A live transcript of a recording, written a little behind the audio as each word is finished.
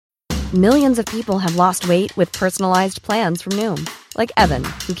Millions of people have lost weight with personalized plans from Noom. Like Evan,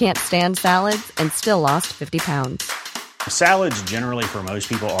 who can't stand salads and still lost 50 pounds. Salads generally for most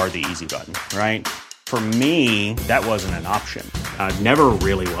people are the easy button, right? For me, that wasn't an option. I never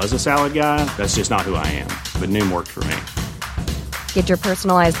really was a salad guy. That's just not who I am. But Noom worked for me. Get your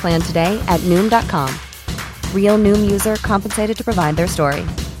personalized plan today at Noom.com. Real Noom user compensated to provide their story.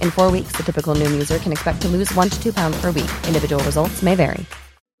 In 4 weeks, the typical Noom user can expect to lose 1 to 2 pounds per week. Individual results may vary.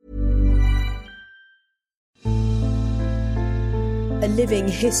 A Living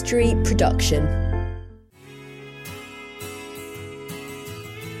History production.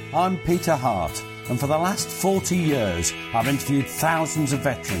 I'm Peter Hart, and for the last 40 years I've interviewed thousands of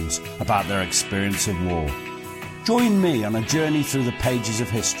veterans about their experience of war. Join me on a journey through the pages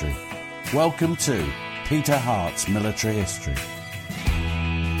of history. Welcome to Peter Hart's Military History.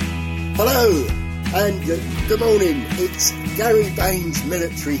 Hello and good morning. It's Gary Bain's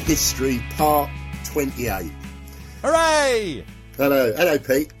Military History Part 28. Hooray! Hello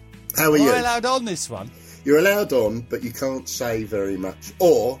Pete. How are you? Am I allowed on this one? You're allowed on, but you can't say very much.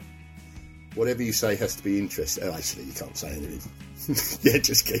 Or, whatever you say has to be interesting. Oh, actually, you can't say anything. Yeah,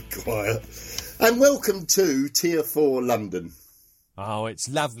 just keep quiet. And welcome to Tier 4 London. Oh, it's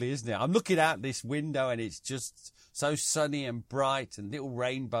lovely, isn't it? I'm looking out this window and it's just so sunny and bright and little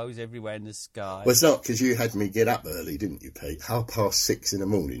rainbows everywhere in the sky. Well, it's not, because you had me get up early, didn't you, Pete? 6:30 in the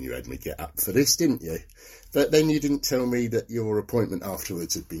morning you had me get up for this, didn't you? But then you didn't tell me that your appointment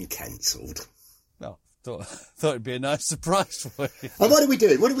afterwards had been cancelled. Well, thought it'd be a nice surprise for you. And what are we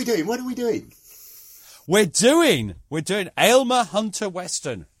doing? We're doing Aylmer Hunter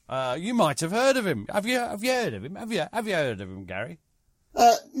Weston. You might have heard of him. Have you heard of him? Have you heard of him, Gary?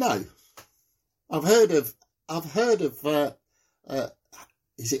 No. I've heard of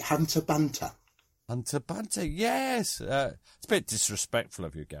is it Hunter Bunter? Hunter Bunter, yes. It's a bit disrespectful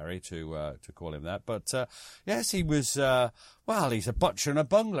of you, Gary, to call him that. But, yes, he was, he's a butcher and a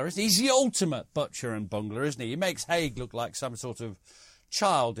bungler, isn't he? He's the ultimate butcher and bungler, isn't he? He makes Haig look like some sort of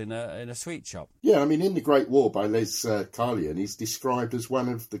child in a sweet shop. Yeah, I mean, in The Great War by Les Carlion, he's described as one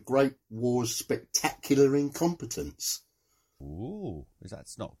of the Great War's spectacular incompetence. Ooh,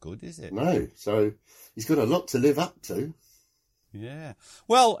 that's not good, is it? No, so he's got a lot to live up to. Yeah.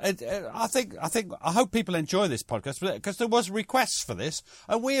 Well, I hope people enjoy this podcast because there was requests for this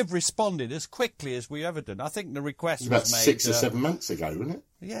and we have responded as quickly as we ever done. I think the request was about made 6 or 7 months ago, wasn't it?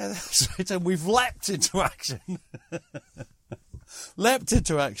 Yeah, that's right. And we've leapt into action.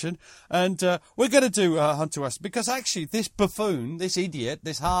 And we're going to do Hunter Weston because actually this buffoon, this idiot,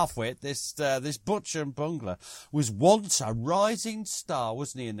 this half-wit, this butcher and bungler was once a rising star,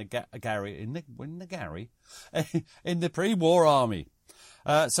 wasn't he, in the pre-war army.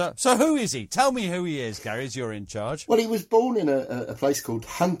 So who is he? Tell me who he is, Gary, as you're in charge. Well, he was born in a place called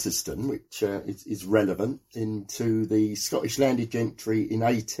Hunterston, which is relevant into the Scottish landed gentry in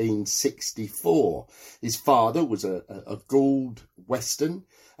 1864. His father was a Gould Weston,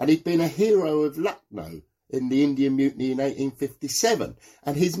 and he'd been a hero of Lucknow in the Indian Mutiny in 1857.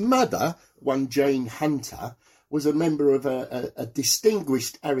 And his mother, one Jane Hunter, was a member of a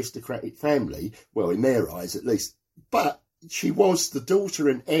distinguished aristocratic family, well, in their eyes at least, but she was the daughter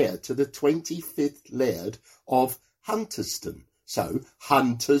and heir to the 25th Laird of Hunterston, so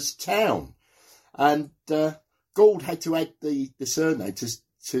Hunter's Town. And Gould had to add the surname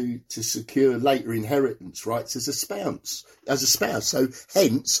to secure later inheritance rights as a spouse. So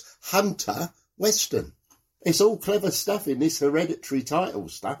hence Hunter Weston. It's all clever stuff in this hereditary title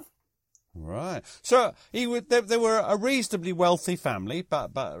stuff. Right. So they were a reasonably wealthy family,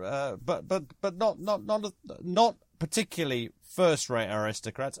 but not particularly first-rate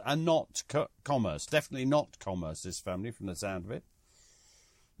aristocrats, and not commerce. Definitely not commerce, this family, from the sound of it.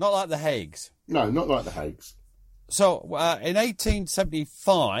 Not like the Haigs. No, not like the Haigs. So, in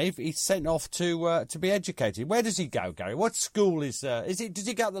 1875, he's sent off to be educated. Where does he go, Gary? What school does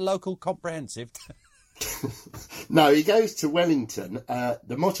he go at the local comprehensive? No, he goes to Wellington,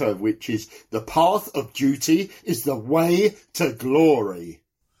 the motto of which is, "The path of duty is the way to glory."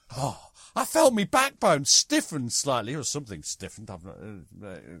 Oh, I felt my backbone stiffened slightly, or something stiffened.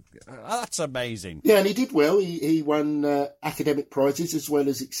 That's amazing. Yeah, and he did well. He won academic prizes as well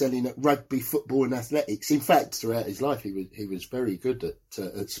as excelling at rugby, football and athletics. In fact, throughout his life, he was very good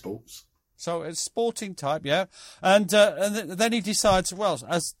at sports. So it's sporting type, yeah. And then he decides, well,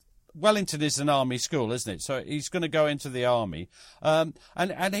 as Wellington is an army school, isn't it? So he's going to go into the army. And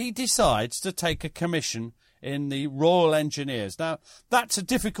he decides to take a commission in the Royal Engineers. Now, that's a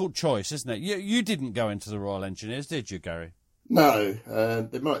difficult choice, isn't it? You didn't go into the Royal Engineers, did you, Gary? No,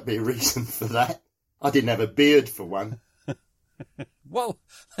 there might be a reason for that. I didn't have a beard, for one. Well,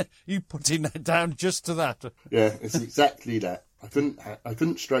 you putting that down just to that. Yeah, it's exactly that. I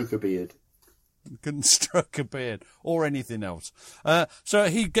couldn't stroke a beard. Couldn't stroke a beard or anything else. So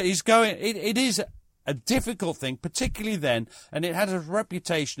he's going. It is a difficult thing, particularly then, and it had a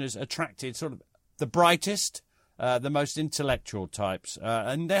reputation as attracted sort of the brightest, the most intellectual types,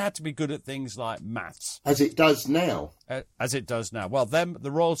 and they had to be good at things like maths. As it does now. As it does now. Well,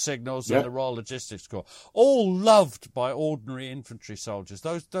 the Royal Signals Yep. and the Royal Logistics Corps, all loved by ordinary infantry soldiers.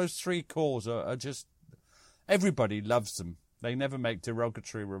 Those three corps are just, everybody loves them. They never make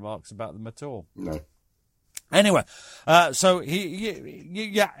derogatory remarks about them at all. No. Anyway, so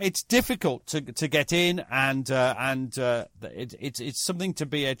it's difficult to get in, and it's something to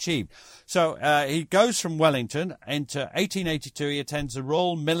be achieved. So he goes from Wellington into 1882. He attends the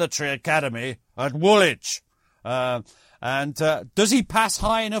Royal Military Academy at Woolwich. And does he pass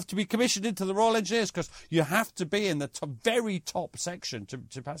high enough to be commissioned into the Royal Engineers? Because you have to be in the very top section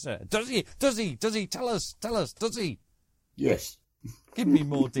to pass it. Does he? Tell us. Does he? Yes. Give me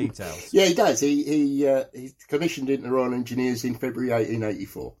more details. Yeah, he does. He's commissioned into the Royal Engineers in February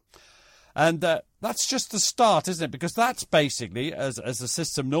 1884. And that's just the start, isn't it? Because that's basically, as the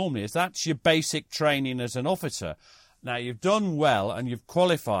system normally is, that's your basic training as an officer. Now, you've done well and you've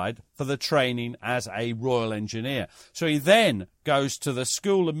qualified for the training as a Royal Engineer. So he then goes to the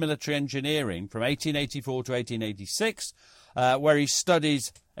School of Military Engineering from 1884 to 1886, where he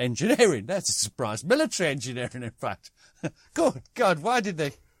studies engineering. That's a surprise. Military engineering, in fact. Good God, why did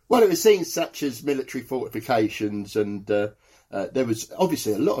they? Well, it was things such as military fortifications, and there was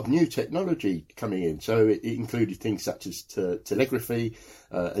obviously a lot of new technology coming in. So it included things such as telegraphy,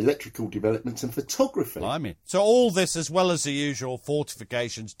 electrical developments and photography. I mean, so all this, as well as the usual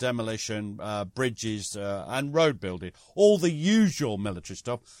fortifications, demolition, bridges and road building, all the usual military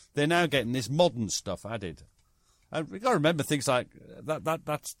stuff, they're now getting this modern stuff added. And we've got to remember things like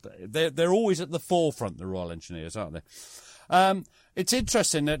that. They're always at the forefront, the Royal Engineers, aren't they? It's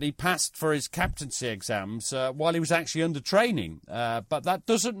interesting that he passed for his captaincy exams while he was actually under training. But that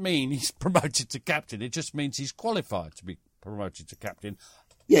doesn't mean he's promoted to captain. It just means he's qualified to be promoted to captain.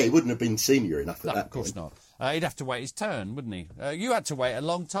 Yeah, he wouldn't have been senior enough at that Of course point. not. He'd have to wait his turn, wouldn't he? You had to wait a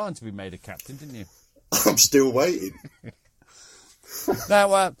long time to be made a captain, didn't you? I'm still waiting.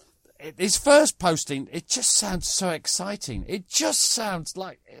 Now, his first posting, it just sounds so exciting. It just sounds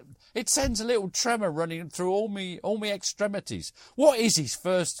like it sends a little tremor running through all me extremities. What is his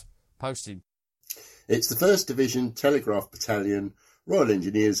first posting? It's the 1st Division Telegraph Battalion, Royal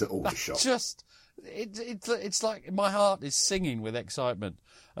Engineers at Aldershot. It's like my heart is singing with excitement.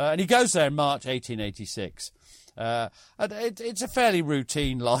 And he goes there in March 1886. And it's a fairly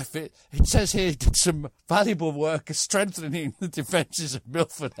routine life. It says here he did some valuable work strengthening the defences of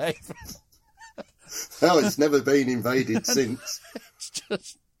Milford Haven. Well, it's never been invaded since.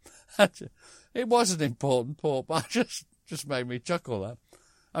 It was an important port, but just made me chuckle. That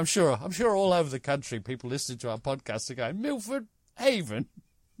I'm sure all over the country people listening to our podcast are going, Milford Haven?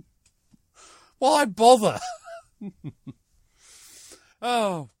 Why bother?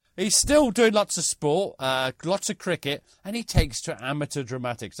 Oh. He's still doing lots of sport, lots of cricket, and he takes to amateur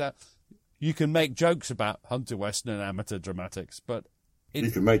dramatics. Now, you can make jokes about Hunter Weston and amateur dramatics, but...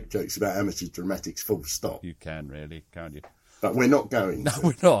 You can make jokes about amateur dramatics, full stop. You can, really, can't you? But we're not going No, to.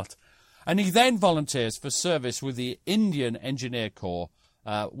 we're not. And he then volunteers for service with the Indian Engineer Corps,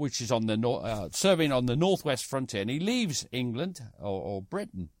 which is on the serving on the northwest frontier. And he leaves England, or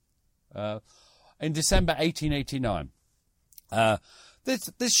Britain, in December 1889.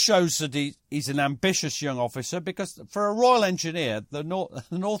 This shows that he's an ambitious young officer, because for a Royal Engineer, the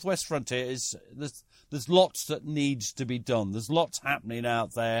northwest frontier there's lots that needs to be done. There's lots happening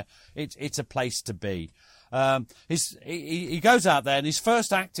out there. It's a place to be. He goes out there, and his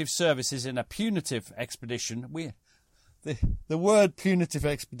first active service is in a punitive expedition. The word punitive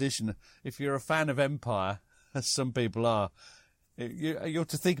expedition, if you're a fan of Empire, as some people are, you have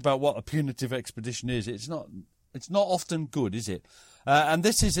to think about what a punitive expedition is. It's not often good, is it? And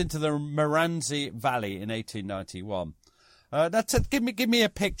this is into the Moranzi Valley in 1891. Give me a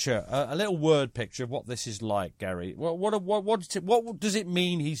picture, a little word picture of what this is like, Gary. What does it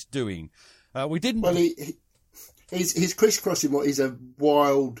mean he's doing? We didn't. Well, he's crisscrossing what is a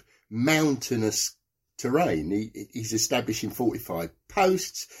wild, mountainous terrain. He's establishing fortified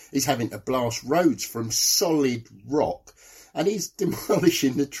posts. He's having to blast roads from solid rock, and he's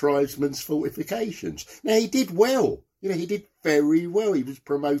demolishing the tribesmen's fortifications. Now, he did well. He did very well. He was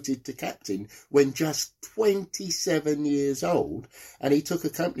promoted to captain when just 27 years old, and he took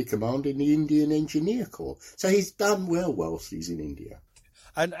a company command in the Indian Engineer Corps. So he's done well whilst he's in India.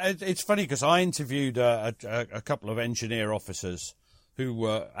 And it's funny because I interviewed a couple of engineer officers who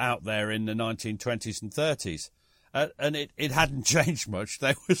were out there in the 1920s and 30s. And it hadn't changed much.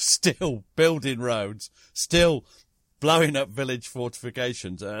 They were still building roads, still blowing up village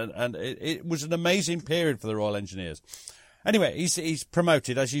fortifications. And it was an amazing period for the Royal Engineers. Anyway, he's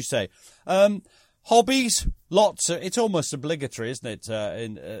promoted, as you say. Hobbies, lots of, it's almost obligatory, isn't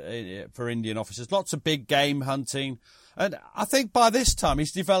it, for Indian officers? Lots of big game hunting. And I think by this time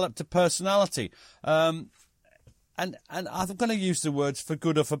he's developed a personality. And I'm going to use the words for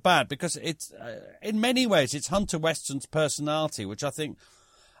good or for bad, because it's, in many ways, it's Hunter Weston's personality, which I think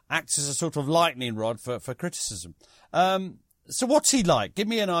acts as a sort of lightning rod for criticism. So what's he like? Give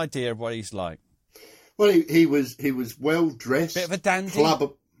me an idea of what he's like. Well, he was well dressed. Bit of a dandy.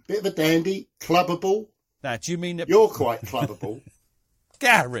 Bit of a dandy, clubbable. Now, do you mean that you're quite clubbable,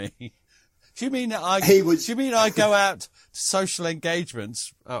 Gary? Do you mean that Do you mean I go out to social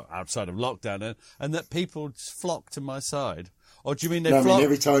engagements outside of lockdown and that people flock to my side, or do you mean they flock? I mean,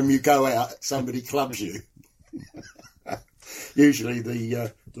 every time you go out, somebody clubs you. Usually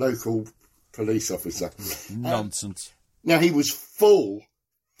the local police officer. Nonsense. Now he was full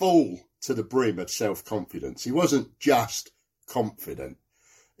to the brim of self-confidence. He wasn't just confident.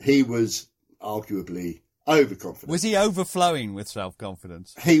 He was arguably overconfident. Was he overflowing with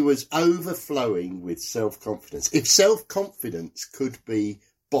self-confidence? He was overflowing with self-confidence. If self-confidence could be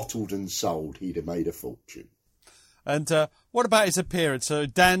bottled and sold, he'd have made a fortune. And what about his appearance? So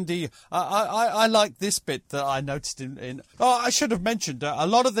dandy. I like this bit that I noticed in. Oh, I should have mentioned a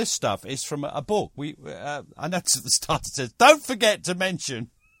lot of this stuff is from a book. I noticed at the start it says, "Don't forget to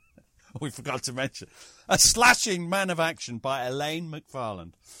mention." We forgot to mention A Slashing Man of Action by Elaine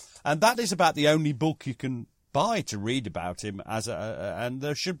McFarland, and that is about the only book you can buy to read about him and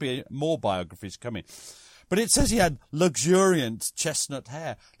there should be more biographies coming. But it says he had luxuriant chestnut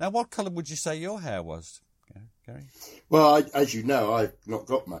hair. Now, what colour would you say your hair was, Gary? Well, as you know, I've not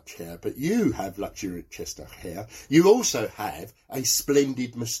got much hair, but you have luxuriant chestnut hair. You also have a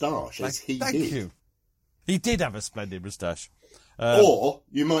splendid moustache, as he did. Thank you. He did have a splendid moustache. Or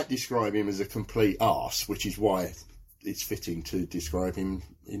you might describe him as a complete arse, which is why it's fitting to describe him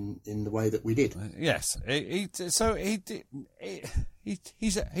in the way that we did. Yes. He's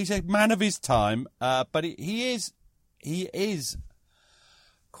a man of his time, but he is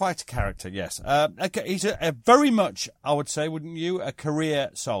quite a character, yes. He's a very much, I would say, wouldn't you, a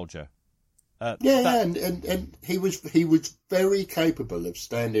career soldier. And he was very capable of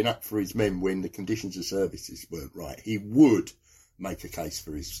standing up for his men when the conditions of services weren't right. He would make a case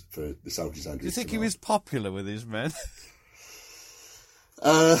for the soldiers under his command. Do you think he was popular with his men?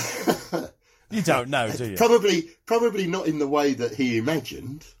 You don't know, do you? Probably not in the way that he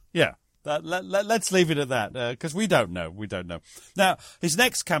imagined. Yeah. Let's leave it at that, because we don't know. We don't know. Now, his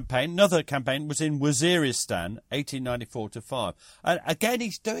next campaign, another campaign, was in Waziristan, 1894-5. And again,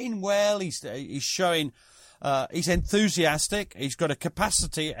 he's doing well. He's showing, he's enthusiastic. He's got a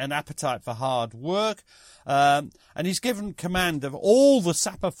capacity and appetite for hard work. And he's given command of all the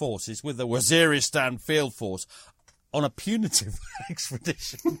sapper forces with the Waziristan Field Force on a punitive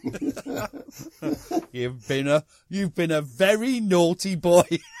expedition. You've been a very naughty boy.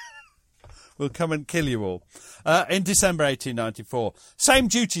 We'll come and kill you all. In December 1894. Same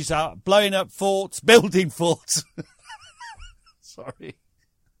duties are blowing up forts, building forts. Sorry.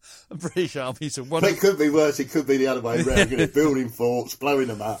 The British Army's a wonderful... It could be worse. It could be the other way around. Building forts, blowing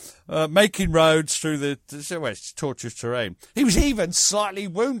them up. Making roads through the tortuous terrain. He was even slightly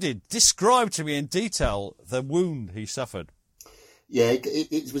wounded. Describe to me in detail the wound he suffered. Yeah,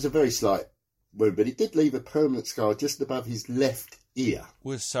 it was a very slight wound, but it did leave a permanent scar just above his left ear.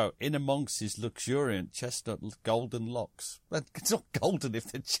 Was so in amongst his luxuriant chestnut golden locks. It's not golden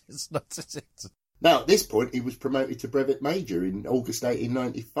if they're chestnuts, is it? Now, at this point, he was promoted to brevet major in August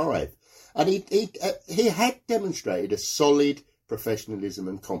 1895, and he had demonstrated a solid professionalism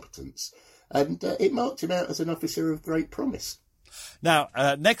and competence, and it marked him out as an officer of great promise. Now,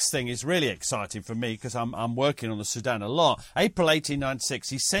 next thing is really exciting for me because I'm working on the Sudan a lot. April 1896,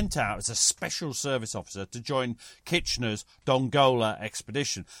 he's sent out as a special service officer to join Kitchener's Dongola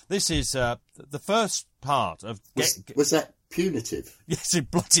expedition. This is the first part of... Was that punitive? Yes,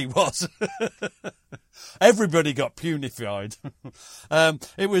 it bloody was. Everybody got punified.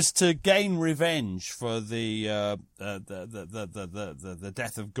 It was to gain revenge for the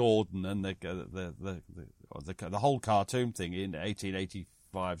death of Gordon and the whole cartoon thing in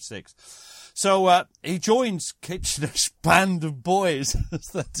 1885-6. So he joins Kitchener's band of boys, as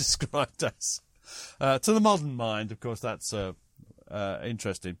they're described as. To the modern mind, of course, that's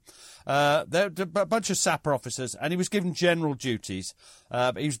interesting. There were a bunch of sapper officers, and he was given general duties.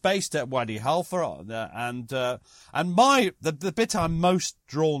 He was based at Wadi Halfa, and the bit I'm most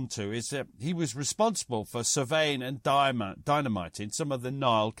drawn to is that he was responsible for surveying and dynamiting some of the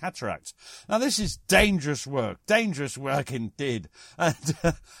Nile cataracts. Now, this is dangerous work indeed.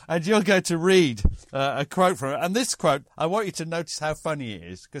 And you're going to read a quote from it. And this quote, I want you to notice how funny it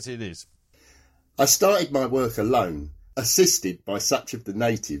is, because it is. I started my work alone, assisted by such of the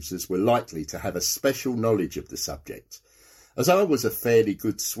natives as were likely to have a special knowledge of the subject. As I was a fairly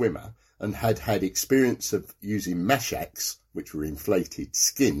good swimmer and had experience of using mashaks, which were inflated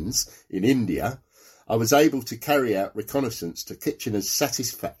skins, in India, I was able to carry out reconnaissance to Kitchener's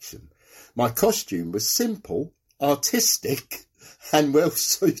satisfaction. My costume was simple, artistic, and well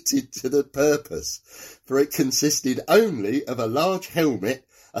suited to the purpose, for it consisted only of a large helmet,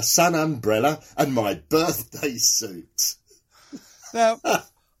 a sun umbrella, and my birthday suit. Now,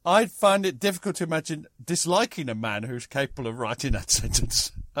 I'd find it difficult to imagine disliking a man who's capable of writing that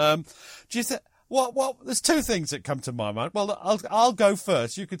sentence. Do you think? Well, there's two things that come to my mind. Well, I'll go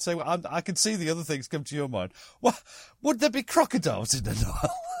first. You could say, well, I can see the other things come to your mind. Well, would there be crocodiles in the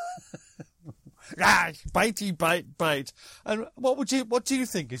Nile? Baity, bait. And what do you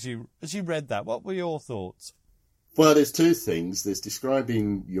think as you read that? What were your thoughts? Well, there's two things. There's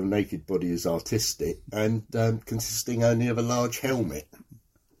describing your naked body as artistic and consisting only of a large helmet.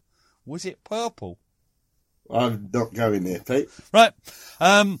 Was it purple? I'm not going there, Pete. Right.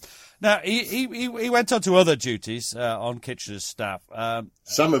 Now, he went on to other duties on Kitchener's staff.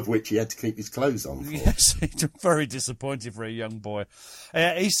 Some of which he had to keep his clothes on for. Yes, very disappointing for a young boy.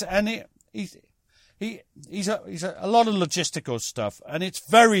 He's a lot of logistical stuff, and it's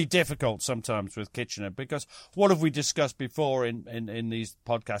very difficult sometimes with Kitchener, because what have we discussed before in these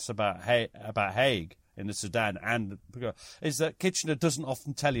podcasts about Haig in the Sudan, and is that Kitchener doesn't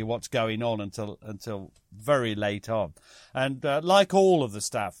often tell you what's going on until very late on, and like all of the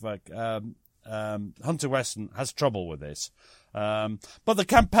staff, Hunter Weston has trouble with this. But the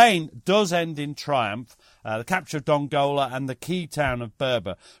campaign does end in triumph. The capture of Dongola and the key town of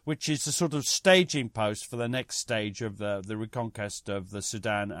Berber, which is the sort of staging post for the next stage of the reconquest of the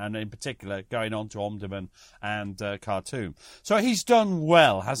Sudan, and in particular going on to Omdurman and Khartoum. So he's done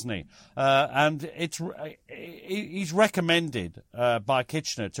well, hasn't he? And he's recommended by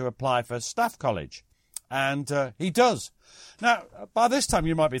Kitchener to apply for Staff College. And he does. Now, by this time,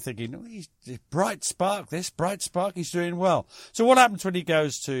 you might be thinking, oh, he's bright spark, he's doing well. So what happens when he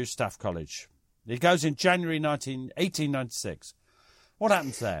goes to Staff College? He goes in January 1896. What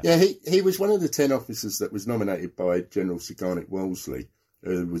happens there? Yeah, he was one of the 10 officers that was nominated by General Sir Garnet Wellesley,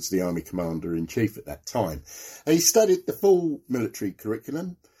 who was the Army Commander-in-Chief at that time. And he studied the full military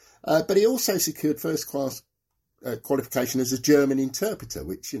curriculum, but he also secured first-class qualification as a German interpreter,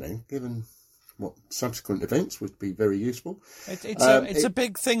 which, given what subsequent events would be very useful. It's a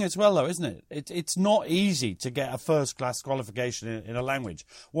big thing as well, though, isn't it? It's not easy to get a first-class qualification in a language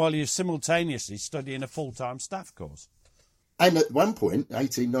while you're simultaneously studying a full-time staff course. And at one point,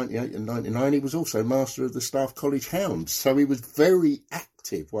 1898 and 99, he was also Master of the Staff College Hounds, so he was very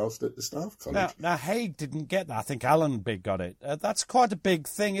active whilst at the Staff College. Now Haig didn't get that. I think Allenby got it. That's quite a big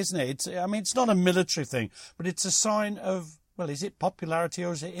thing, isn't it? It's not a military thing, but it's a sign of, well, is it popularity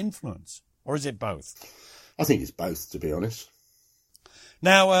or is it influence? Or is it both? I think it's both, to be honest.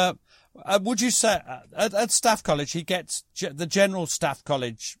 Now, would you say at Staff College he gets the General Staff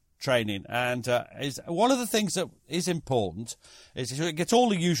College training, and is one of the things that is important is he gets all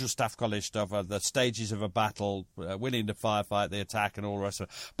the usual Staff College stuff, the stages of a battle, winning the firefight, the attack, and all the rest of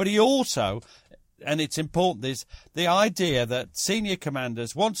it. But he also, and it's important, is the idea that senior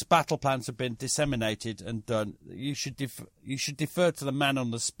commanders, once battle plans have been disseminated and done, you should defer to the man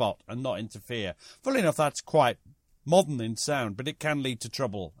on the spot and not interfere. Funnily enough, that's quite modern in sound, but it can lead to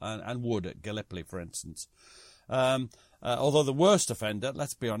trouble, and would at Gallipoli, for instance. Although the worst offender,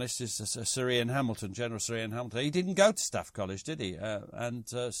 let's be honest, is Sir Ian Hamilton, General Sir Ian Hamilton. He didn't go to Staff College, did he? And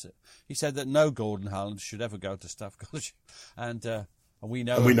he said that no Gordon Highland should ever go to Staff College. And we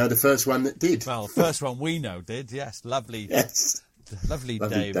know the first one that did. Well, the first one we know did, yes. Lovely. Yes. Lovely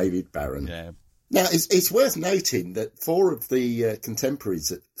David Barron. Yeah. Now, it's worth noting that 4 of the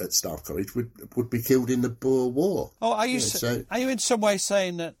contemporaries at Staff College would be killed in the Boer War. Oh, are you in some way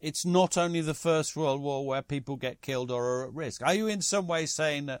saying that it's not only the First World War where people get killed or are at risk? Are you in some way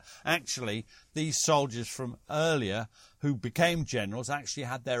saying that actually these soldiers from earlier who became generals actually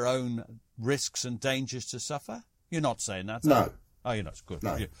had their own risks and dangers to suffer? You're not saying that? No. Oh, you're not. Good.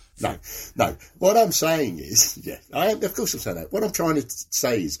 No. What I'm saying is, of course I'm saying that. What I'm trying to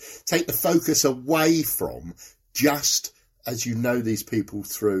say is take the focus away from just as you know these people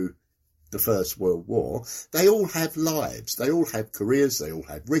through the First World War, they all have lives, they all have careers, they all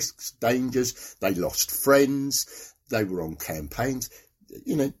had risks, dangers, they lost friends, they were on campaigns.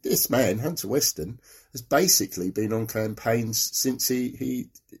 You know, this man, Hunter Weston, has basically been on campaigns since he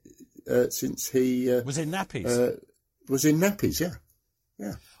was in nappies. Was in nappies,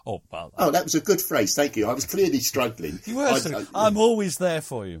 yeah. Oh, well, that was a good phrase. Thank you. I was clearly struggling. You were. I'm always there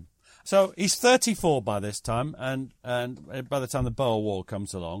for you. So he's 34 by this time, and by the time the Boer War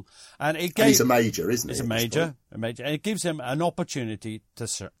comes along, and he's a major, isn't he? He's a major, and it gives him an opportunity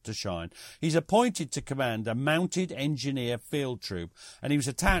to shine. He's appointed to command a mounted engineer field troop, and he was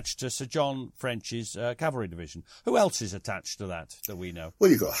attached to Sir John French's cavalry division. Who else is attached to that we know? Well,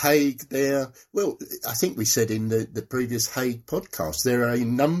 you've got Haig there. Well, I think we said in the previous Haig podcast, there are a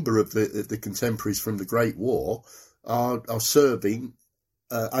number of the contemporaries from the Great War are serving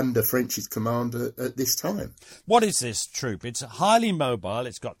under French's command at this time. What is this troop? It's highly mobile.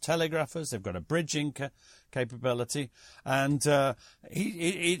 It's got telegraphers. They've got a bridging capability, and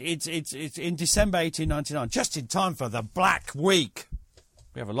it's in December 1899, just in time for the Black Week.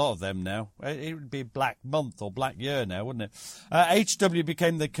 We have a lot of them now. It would be Black Month or Black Year now, wouldn't it? HW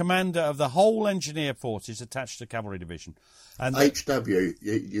became the commander of the whole engineer forces attached to cavalry division. And HW,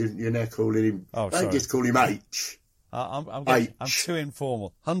 you're now calling him. Oh, sorry. Don't just call him H. I'm too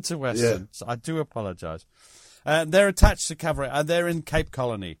informal. Hunter Weston. Yeah. I do apologise. They're attached to cavalry, and they're in Cape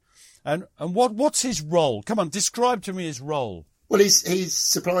Colony. And what's his role? Come on, describe to me his role. Well, he's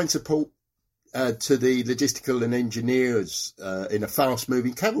supplying support to the logistical and engineers in a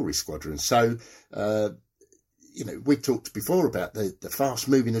fast-moving cavalry squadron. So, we talked before about the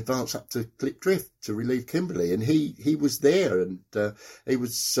fast-moving advance up to Klipdrift to relieve Kimberley, and he was there, and he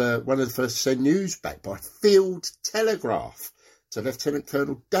was one of the first to send news back by field telegraph to Lieutenant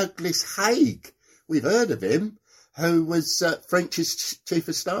Colonel Douglas Haig. We've heard of him, who was French's chief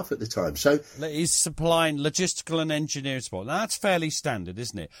of staff at the time. So he's supplying logistical and engineering support. Now, that's fairly standard,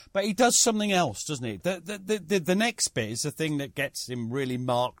 isn't it? But he does something else, doesn't he? The next bit is the thing that gets him really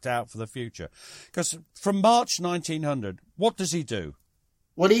marked out for the future. Because from March 1900, what does he do?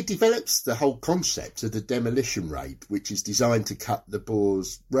 Well, he develops the whole concept of the demolition raid, which is designed to cut the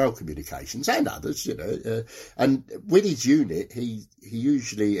Boers' rail communications and others, and with his unit, he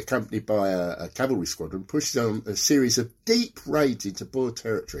usually, accompanied by a cavalry squadron, pushes on a series of deep raids into Boer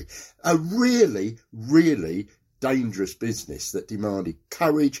territory. A really, really dangerous business that demanded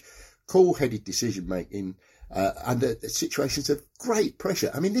courage, cool-headed decision-making, under situations of great pressure.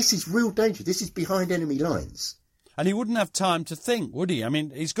 I mean, this is real danger. This is behind enemy lines. And he wouldn't have time to think, would he? I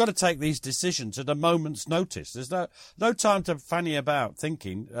mean, he's got to take these decisions at a moment's notice. There's no time to fanny about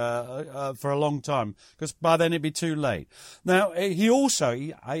thinking for a long time, because by then it'd be too late. Now,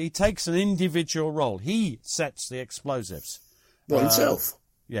 he takes an individual role. He sets the explosives. Well, himself.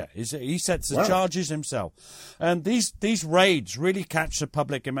 Yeah, he sets the charges himself. And these raids really catch the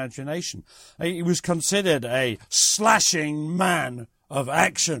public imagination. He was considered a slashing man of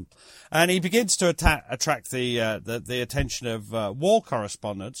action, and he begins to attract the attention of war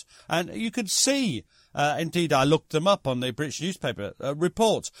correspondents, and you could see, indeed I looked them up on the British newspaper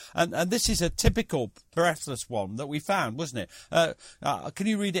reports, and this is a typical breathless one that we found, wasn't it? Can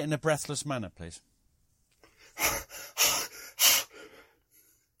you read it in a breathless manner, please?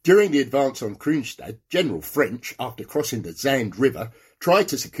 During the advance on Kroonstad, General French, after crossing the Zand River, tried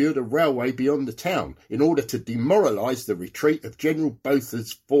to secure the railway beyond the town in order to demoralise the retreat of General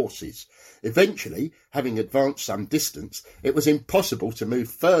Botha's forces. Eventually, having advanced some distance, it was impossible to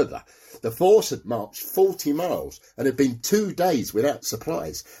move further. The force had marched 40 miles and had been 2 days without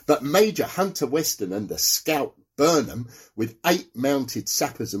supplies, but Major Hunter Weston and the scout Burnham, with 8 mounted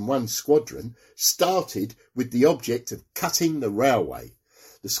sappers and 1 squadron, started with the object of cutting the railway.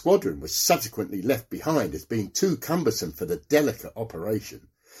 The squadron was subsequently left behind as being too cumbersome for the delicate operation.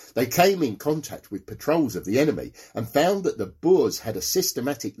 They came in contact with patrols of the enemy and found that the Boers had a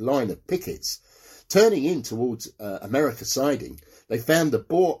systematic line of pickets. Turning in towards America Siding, they found the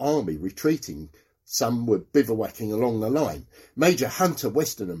Boer army retreating. Some were bivouacking along the line. Major Hunter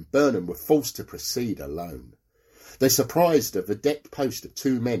Weston and Burnham were forced to proceed alone. They surprised a vedette post of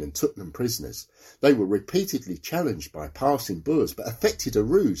 2 men and took them prisoners. They were repeatedly challenged by passing Boers, but effected a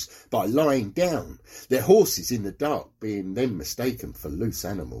ruse by lying down, their horses in the dark being then mistaken for loose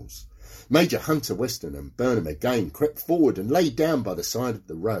animals. Major Hunter Weston and Burnham again crept forward and lay down by the side of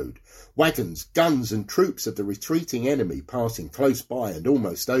the road, wagons, guns and troops of the retreating enemy passing close by and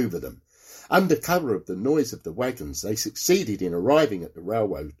almost over them. Under cover of the noise of the wagons, they succeeded in arriving at the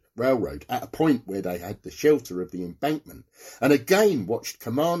railroad at a point where they had the shelter of the embankment, and again watched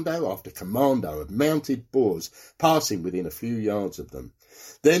commando after commando of mounted Boers passing within a few yards of them.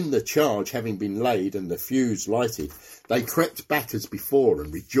 Then, the charge having been laid and the fuse lighted, they crept back as before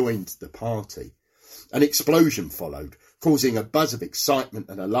and rejoined the party. An explosion followed, causing a buzz of excitement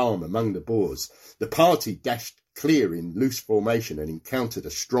and alarm among the Boers. The party dashed clear in loose formation and encountered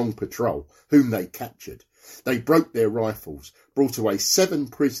a strong patrol, whom they captured. They broke their rifles, brought away 7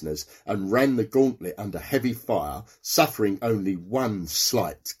 prisoners, and ran the gauntlet under heavy fire, suffering only 1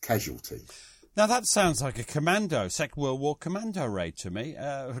 slight casualty. Now, that sounds like a commando, Second World War commando raid to me.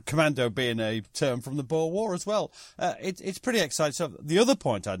 Commando being a term from the Boer War as well. It's pretty exciting. So the other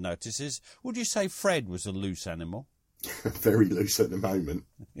point I'd notice is, would you say Fred was a loose animal? Very loose at the moment.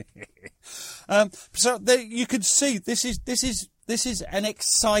 So there, you can see this is an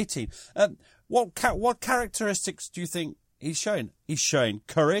exciting. What characteristics do you think he's showing? He's showing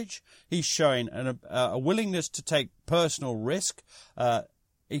courage. He's showing a willingness to take personal risk.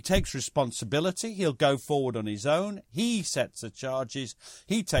 He takes responsibility. He'll go forward on his own. He sets the charges.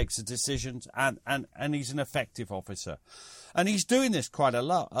 He takes the decisions, and he's an effective officer. And he's doing this quite a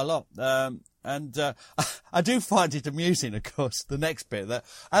lot. I do find it amusing, of course, the next bit, that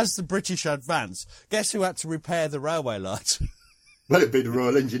as the British advance, guess who had to repair the railway lines? Well, it'd be the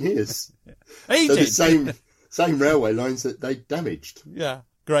Royal Engineers. He so did. The same railway lines that they damaged. Yeah,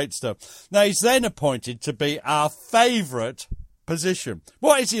 great stuff. Now, he's then appointed to be our favourite position.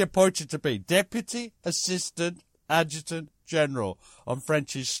 What is he appointed to be? Deputy Assistant Adjutant General on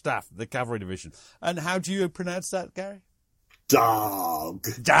French's staff, the Cavalry Division. And how do you pronounce that, Gary?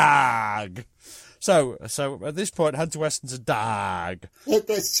 Dag. So at this point, Hunter Weston's a dag.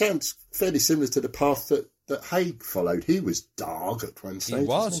 That sounds fairly similar to the path that Haig followed. He was Dag at one stage. He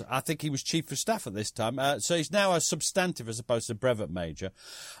was. I think he was Chief of Staff at this time. So he's now a substantive as opposed to brevet major.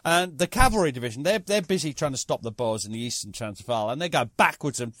 And the Cavalry Division, they're busy trying to stop the Boers in the Eastern Transvaal, and they go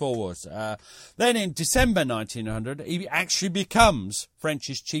backwards and forwards. Then in December 1900, he actually becomes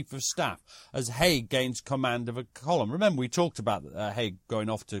French's Chief of Staff as Haig gains command of a column. Remember, we talked about Haig going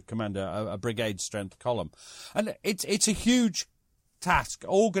off to command a brigade-strength column. And it's a huge task,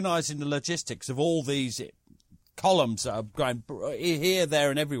 organising the logistics of all these columns that are going here, there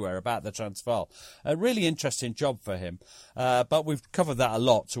and everywhere about the Transvaal. A really interesting job for him. But we've covered that a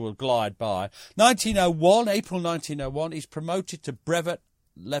lot, so we'll glide by. April 1901, he's promoted to Brevet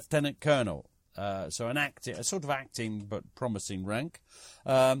Lieutenant Colonel. So a sort of acting but promising rank.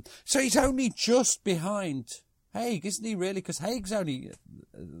 So he's only just behind Haig, isn't he, really? Because Haig's only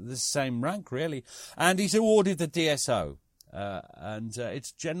the same rank, really. And he's awarded the DSO. And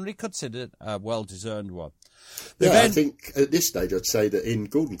it's generally considered a well-deserved one. I think at this stage I'd say that in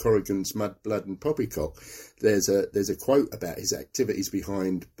Gordon Corrigan's Mud, Blood and Poppycock there's a quote about his activities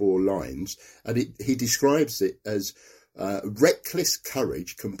behind Boer lines, and he describes it as reckless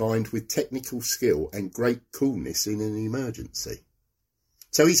courage combined with technical skill and great coolness in an emergency.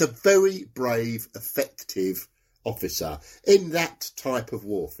 So he's a very brave, effective officer in that type of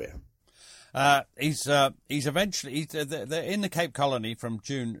warfare. He's eventually they're in the Cape Colony from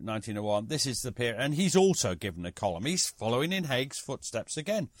June 1901. This is the period, and he's also given a column. He's following in Haig's footsteps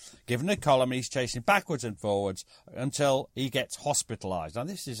again, given a column, and he's chasing backwards and forwards until he gets hospitalised. Now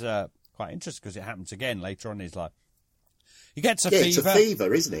this is quite interesting because it happens again later on in his life. He gets a fever. It's a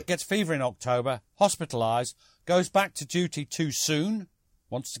fever, isn't it? Gets fever in October, hospitalised, goes back to duty too soon,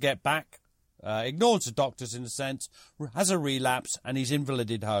 wants to get back. Ignores the doctors in a sense, has a relapse, and he's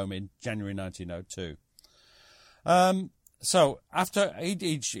invalided home in January 1902. So after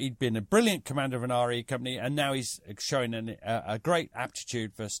he'd been a brilliant commander of an RE company, and now he's showing a great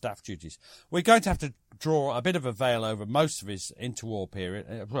aptitude for staff duties. We're going to have to draw a bit of a veil over most of his interwar period,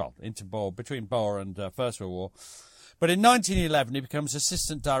 between Boer and First World War. But in 1911, he becomes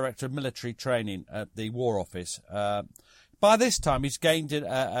Assistant Director of Military Training at the War Office. By this time, he's gained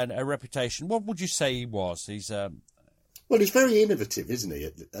a reputation. What would you say he was? He's very innovative, isn't he?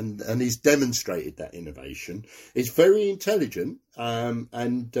 And he's demonstrated that innovation. He's very intelligent,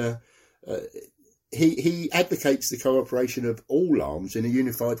 and he advocates the cooperation of all arms in a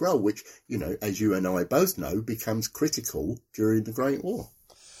unified role, which, as you and I both know, becomes critical during the Great War.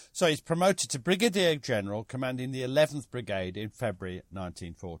 So he's promoted to Brigadier General, commanding the 11th Brigade in February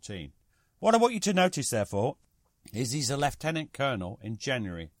 1914. What I want you to notice, therefore, is he's a Lieutenant Colonel in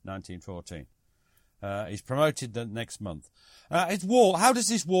January 1914. He's promoted the next month. His war. How does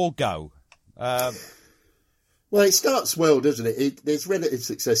this war go? Well, it starts well, doesn't it? There's relative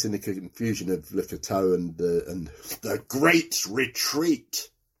success in the confusion of Le Cateau and the Great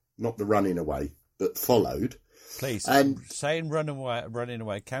Retreat. not the running away, but followed. Please, And saying running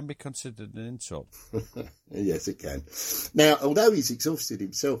away can be considered an insult. yes, it can. Now, although he's exhausted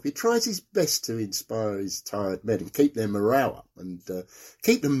himself, he tries his best to inspire his tired men and keep their morale up and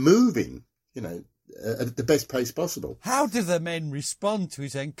keep them moving, at the best pace possible. How do the men respond to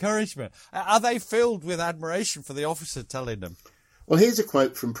his encouragement? Are they filled with admiration for the officer telling them? Well, here's a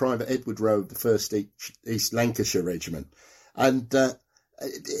quote from Private Edward Rowe of the 1st East Lancashire Regiment. And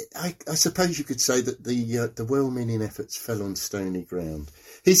I suppose you could say that the well-meaning efforts fell on stony ground.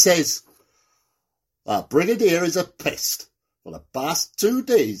 He says, "Our brigadier is a pest. For the past 2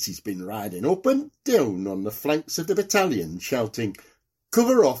 days he's been riding up and down on the flanks of the battalion, shouting,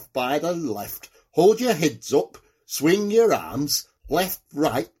 'Cover off by the left, hold your heads up, swing your arms, left,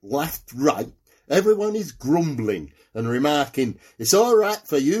 right, left, right.' Everyone is grumbling and remarking, 'It's all right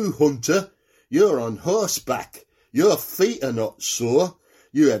for you, Hunter. You're on horseback. Your feet are not sore.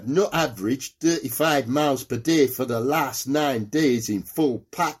 You have not averaged 35 miles per day for the last 9 days in full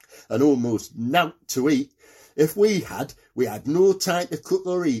pack and almost nought to eat. If we had no time to cook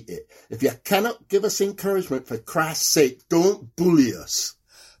or eat it. If you cannot give us encouragement, for Christ's sake, don't bully us.'"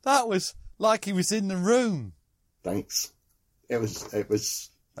 That was like he was in the room. Thanks. It was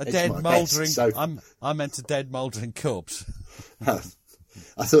A dead mouldering... I meant a dead mouldering corpse.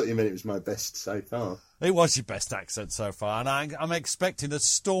 I thought you meant it was my best so far. It was your best accent so far, and I'm expecting a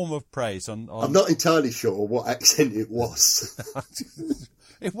storm of praise on... I'm not entirely sure what accent it was.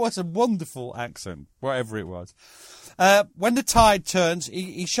 It was a wonderful accent, whatever it was. When the tide turns,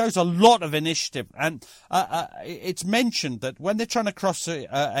 he shows a lot of initiative, and it's mentioned that when they're trying to cross the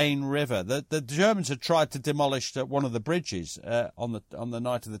Ain River, the Germans had tried to demolish one of the bridges on the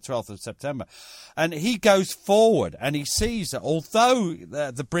night of the 12th of September, and he goes forward and he sees that although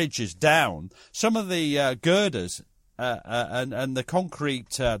the bridge is down, some of the girders and the concrete,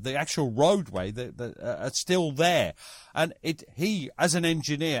 the actual roadway are still there, and he, as an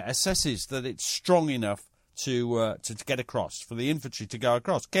engineer, assesses that it's strong enough to get across, for the infantry to go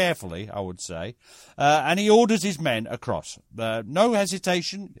across, carefully, I would say, and he orders his men across. No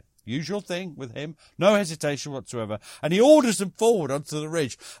hesitation, usual thing with him, no hesitation whatsoever, and he orders them forward onto the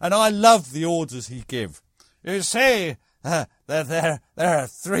ridge, and I love the orders he gives. You see, there are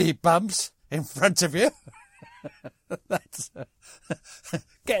 3 bumps in front of you. That's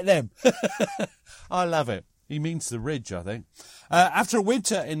get them. I love it. He means the ridge, I think. After a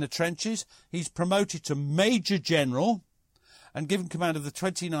winter in the trenches, he's promoted to Major General and given command of the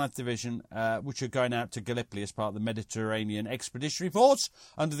 29th Division, which are going out to Gallipoli as part of the Mediterranean Expeditionary Force,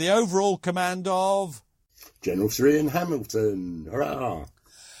 under the overall command of... General Sir Ian Hamilton. Hurrah!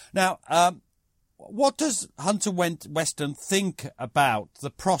 Now, what does Hunter Weston think about the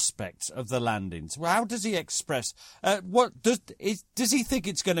prospects of the landings? Well, how does he express? Does he think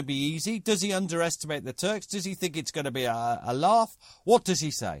it's going to be easy? Does he underestimate the Turks? Does he think it's going to be a laugh? What does he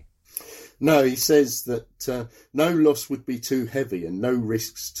say? No, he says that no loss would be too heavy and no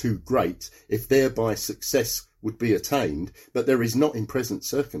risks too great if thereby success would be attained, but there is not in present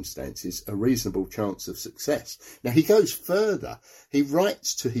circumstances a reasonable chance of success. Now, he goes further. He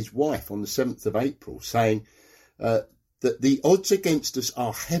writes to his wife on the 7th of April saying that the odds against us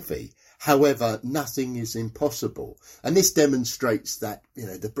are heavy. However, nothing is impossible. And this demonstrates that,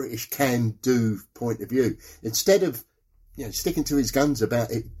 the British can-do point of view. Instead of, sticking to his guns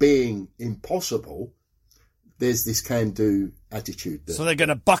about it being impossible, there's this can-do attitude. So they're going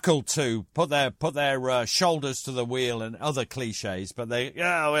to buckle to, put their shoulders to the wheel and other cliches, but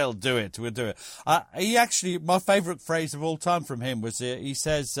we'll do it. He actually, my favourite phrase of all time from him was, he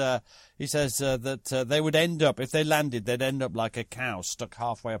says that they would end up, if they landed, they'd end up like a cow stuck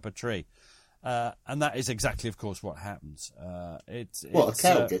halfway up a tree. And that is exactly, of course, what happens. A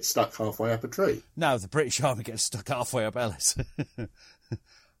cow gets stuck halfway up a tree? No, the British Army gets stuck halfway up Ellis.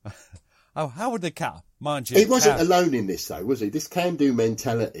 Oh, how would the cow? Mind you, he wasn't alone in this, though, was he? This can-do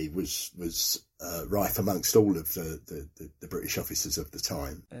mentality was rife amongst all of the British officers of the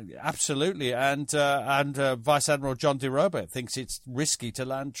time. Absolutely, and Vice Admiral John de Robert thinks it's risky to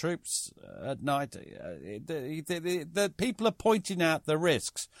land troops at night. The people are pointing out the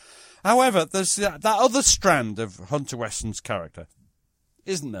risks. However, there's that other strand of Hunter Weston's character,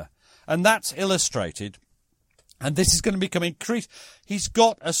 isn't there? And that's illustrated. And this is going to become increased. He's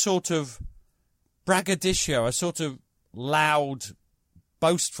got a sort of braggadocio, a sort of loud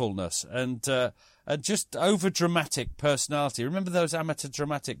boastfulness and just over-dramatic personality. Remember those amateur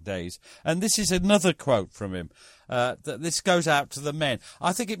dramatic days? And this is another quote from him. That this goes out to the men.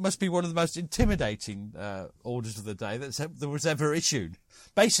 I think it must be one of the most intimidating orders of the day that was ever issued.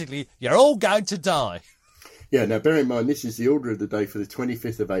 Basically, you're all going to die. Yeah, now bear in mind, this is the order of the day for the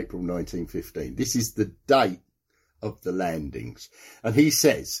 25th of April 1915. This is the date of the landings. And he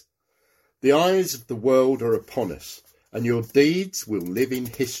says, "The eyes of the world are upon us, and your deeds will live in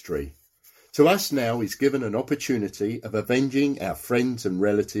history. To us now is given an opportunity of avenging our friends and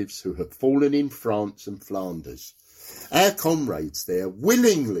relatives who have fallen in France and Flanders. Our comrades there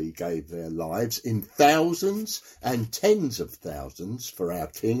willingly gave their lives in thousands and tens of thousands for our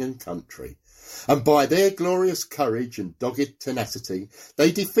king and country. And by their glorious courage and dogged tenacity,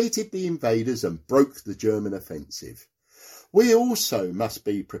 they defeated the invaders and broke the German offensive. We also must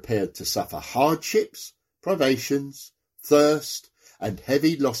be prepared to suffer hardships, privations, thirst, and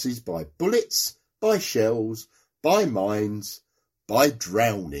heavy losses by bullets, by shells, by mines, by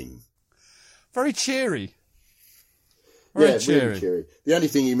drowning." Very cheery. Really cheery. The only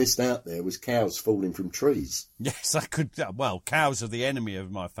thing he missed out there was cows falling from trees. Yes, I could. Well, cows are the enemy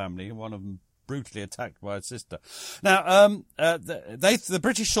of my family. One of them brutally attacked by a sister. Now, the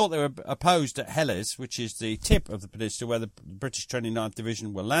British thought they were opposed at Helles, which is the tip of the peninsula where the British 29th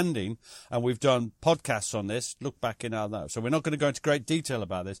Division were landing, and we've done podcasts on this. Look back in our notes. So we're not going to go into great detail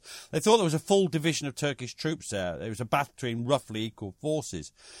about this. They thought there was a full division of Turkish troops there. There was a battle between roughly equal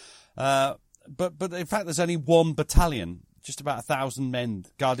forces. But in fact, there's only one battalion, just about 1,000 men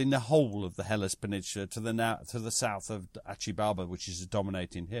guarding the whole of the Helles Peninsula to the south of Achi Baba, which is a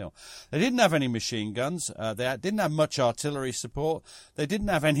dominating hill. They didn't have any machine guns. They didn't have much artillery support. They didn't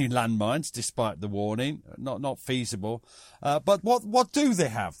have any landmines, despite the warning. Not feasible. But what do they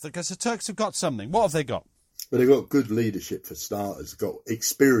have? Because the Turks have got something. What have they got? But they've got good leadership for starters. They've got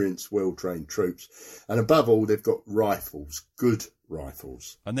experienced, well-trained troops. And above all, they've got rifles, good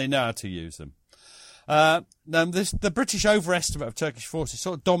rifles. And they know how to use them. The British overestimate of Turkish forces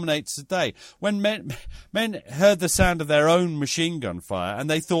sort of dominates the day. When men heard the sound of their own machine gun fire, and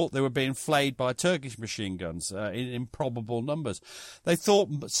they thought they were being flayed by Turkish machine guns in improbable numbers. They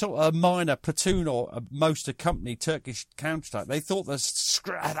thought sort of a minor platoon or most accompanied Turkish counterattack. They thought there's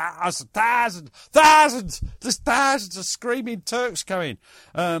thousands of screaming Turks coming.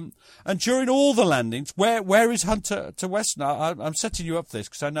 And during all the landings, where is Hunter to Weston? I'm setting you up for this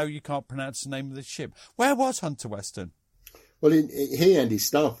because I know you can't pronounce the name of this ship. Where was Hunter Weston? Well, he and his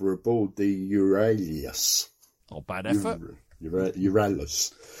staff were aboard the Euralius. Oh, bad effort.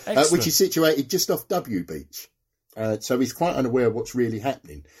 Euralus, which is situated just off W Beach. So he's quite unaware of what's really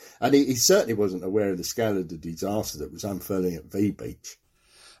happening. And he certainly wasn't aware of the scale of the disaster that was unfurling at V Beach.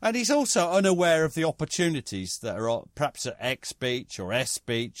 And he's also unaware of the opportunities that are perhaps at X Beach or S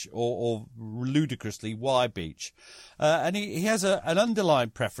Beach or ludicrously Y Beach. And he has an underlying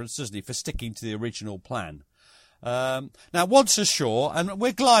preference, doesn't he, for sticking to the original plan. Now, once ashore, and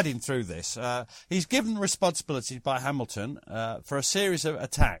we're gliding through this, he's given responsibility by Hamilton for a series of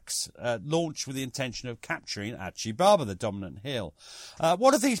attacks launched with the intention of capturing Achi Baba, the dominant hill.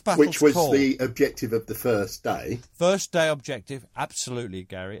 What are these battles Which was called? the objective of the first day. First day objective, absolutely,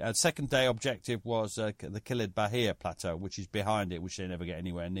 Gary. Second day objective was the Kilid Bahia Plateau, which is behind it, which they never get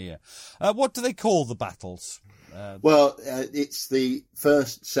anywhere near. What do they call the battles? It's the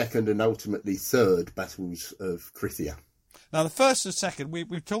first, second and ultimately third battles of Krithia. Now, the first and second,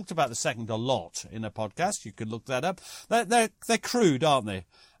 we've talked about the second a lot in a podcast. You can look that up. They're crude, aren't they?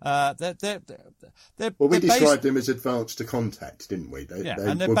 We described them as advanced to contact, didn't we?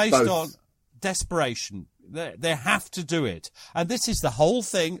 And they're based on desperation. They have to do it. And this is the whole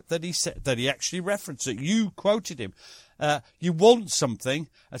thing that he said, that he actually referenced it. You quoted him. You want something,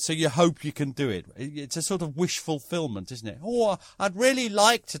 and so you hope you can do it. It's a sort of wish fulfillment, isn't it? Oh, I'd really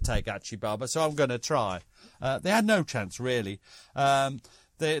like to take Achi Baba, so I'm going to try. They had no chance, really.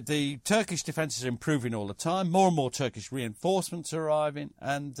 The Turkish defences are improving all the time. More and more Turkish reinforcements are arriving,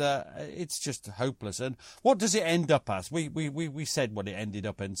 and it's just hopeless. And what does it end up as? We said what it ended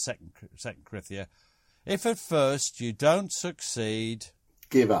up in second Krithia. If at first you don't succeed,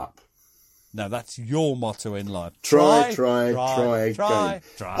 give up. No, that's your motto in life. Try again.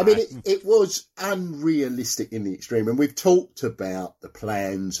 I mean, it was unrealistic in the extreme. And we've talked about the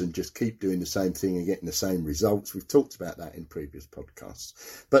plans and just keep doing the same thing and getting the same results. We've talked about that in previous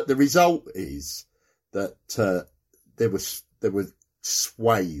podcasts. But the result is that there were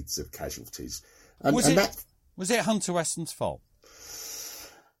swathes of casualties. Was it Hunter Weston's fault?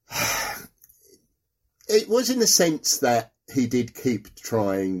 It was in the sense that he did keep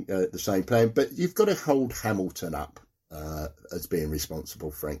trying the same plan, but you've got to hold Hamilton up as being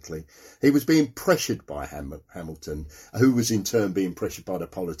responsible, frankly. He was being pressured by Hamilton, who was in turn being pressured by the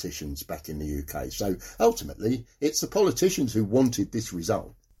politicians back in the UK. So ultimately, it's the politicians who wanted this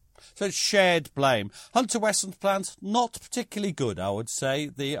result. So it's shared blame. Hunter Weston's plan's not particularly good, I would say.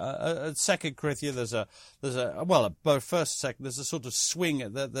 The second Krithia, there's both first and second, there's a sort of swing.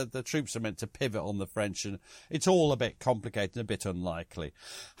 The troops are meant to pivot on the French, and it's all a bit complicated and a bit unlikely.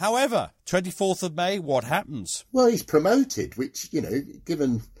 However, 24th of May, what happens? Well, he's promoted, which,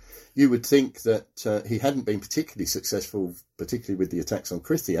 given you would think that he hadn't been particularly successful, particularly with the attacks on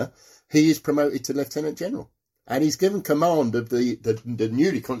Krithia, he is promoted to Lieutenant General. And he's given command of the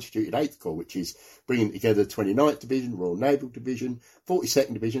newly constituted 8th Corps, which is bringing together the 29th Division, Royal Naval Division,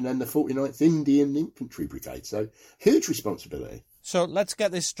 42nd Division and the 49th Indian Infantry Brigade. So huge responsibility. So let's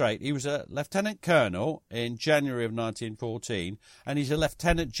get this straight. He was a Lieutenant Colonel in January of 1914 and he's a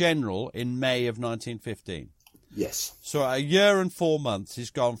Lieutenant General in May of 1915. Yes. So a year and 4 months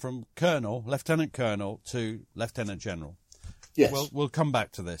he's gone from Lieutenant Colonel to Lieutenant General. Yes. We'll come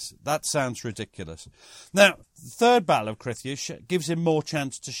back to this. That sounds ridiculous. Now, the Third Battle of Krithia gives him more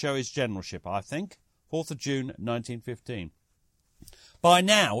chance to show his generalship, I think. 4th of June, 1915. By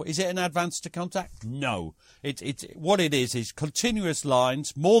now, is it an advance to contact? No. What it is continuous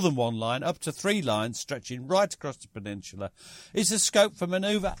lines, more than one line, up to 3 lines, stretching right across the peninsula. Is there scope for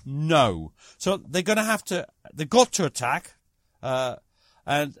manoeuvre? No. So they've got to attack,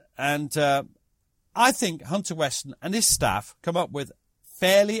 I think Hunter Weston and his staff come up with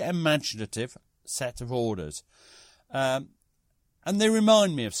fairly imaginative set of orders. And they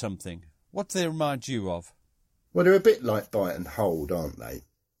remind me of something. What do they remind you of? Well, they're a bit like bite and hold, aren't they?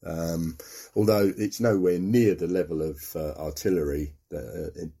 Although it's nowhere near the level of artillery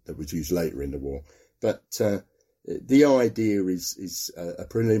that was used later in the war. But the idea is a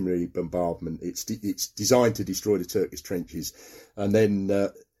preliminary bombardment. It's designed to destroy the Turkish trenches. And then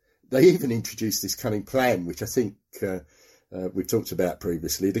they even introduced this cunning plan, which I think we've talked about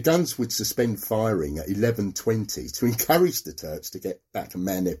previously. The guns would suspend firing at 11:20 to encourage the Turks to get back and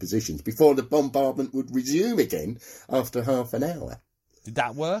man their positions before the bombardment would resume again after half an hour. Did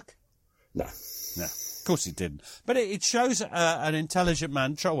that work? No. No, of course it didn't. But it shows an intelligent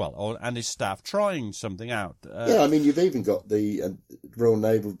man, and his staff trying something out. Yeah, I mean, you've even got the Royal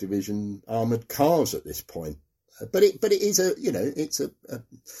Naval Division armoured cars at this point. But it is it's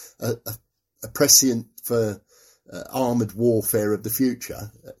a prescient for armoured warfare of the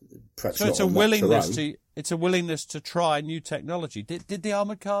future. Perhaps so not it's a willingness to try new technology. Did the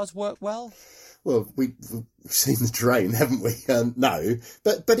armoured cars work well? Well, we've seen the terrain, haven't we? No,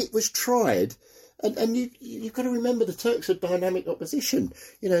 but it was tried, and you've got to remember the Turks are dynamic opposition.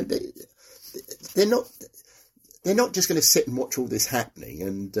 They're not just going to sit and watch all this happening.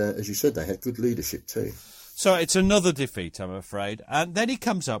 And as you said, they had good leadership too. So it's another defeat, I'm afraid. And then he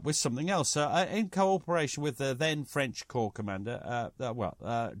comes up with something else. In cooperation with the then French Corps commander,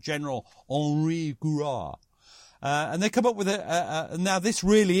 General Henri Gourart. And they come up with now this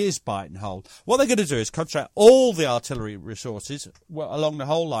really is bite and hold. What they're going to do is concentrate all the artillery resources along the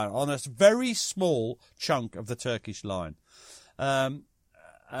whole line on a very small chunk of the Turkish line. And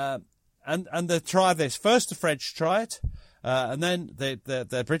they try this. First the French try it. And then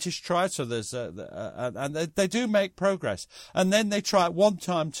the British try it, so there's and they do make progress. And then they try it one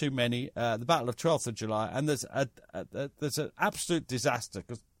time too many, the Battle of 12th of July, and there's an absolute disaster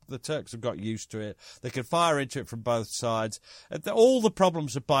because the Turks have got used to it. They can fire into it from both sides. All the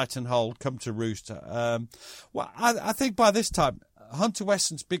problems of bite and hold come to roost. I think by this time Hunter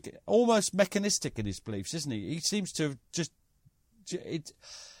Weston's almost mechanistic in his beliefs, isn't he? He seems to have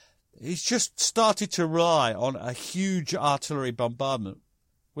he's just started to rely on a huge artillery bombardment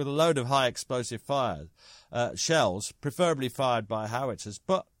with a load of high explosive shells, preferably fired by howitzers,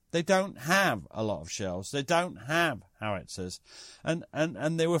 but they don't have a lot of shells. They don't have howitzers, and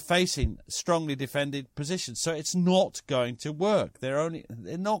they were facing strongly defended positions, so it's not going to work. They're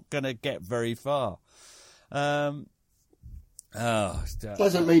not going to get very far. Doesn't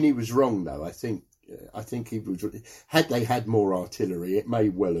mean he was wrong, though. I think he was. Had they had more artillery, it may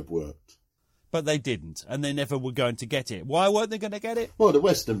well have worked. But they didn't, and they never were going to get it. Why weren't they going to get it? Well, the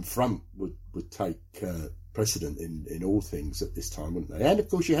Western Front would take precedent in all things at this time, wouldn't they? And, of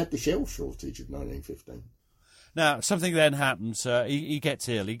course, you had the shell shortage of 1915. Now, something then happens. He gets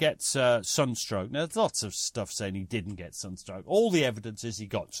ill. He gets sunstroke. Now, there's lots of stuff saying he didn't get sunstroke. All the evidence is he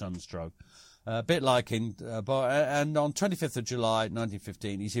got sunstroke. A bit like and on 25th of July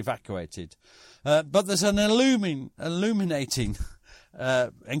 1915, he's evacuated. But there's an illuminating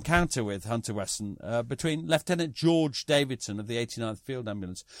encounter with Hunter Weston between Lieutenant George Davidson of the 89th Field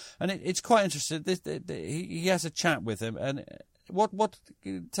Ambulance, and it's quite interesting. He has a chat with him, and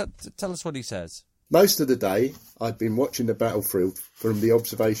tell us what he says. Most of the day, I'd been watching the battlefield from the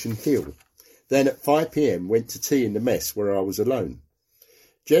observation hill. Then at 5 p.m. went to tea in the mess where I was alone.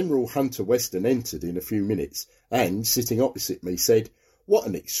 General Hunter Weston entered in a few minutes and, sitting opposite me, said, "What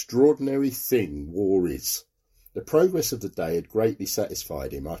an extraordinary thing war is." The progress of the day had greatly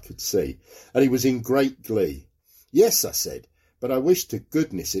satisfied him, I could see, and he was in great glee. "Yes," I said, "but I wish to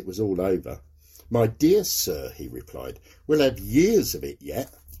goodness it was all over." "My dear sir," he replied, "we'll have years of it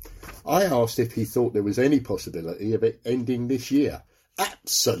yet." I asked if he thought there was any possibility of it ending this year.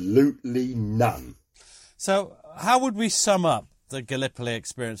 Absolutely none. So how would we sum up the Gallipoli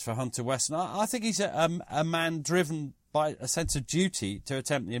experience for Hunter Weston? I think he's a man driven by a sense of duty to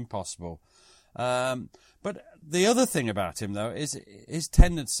attempt the impossible. But the other thing about him, though, is his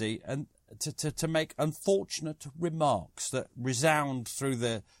tendency to make unfortunate remarks that resound through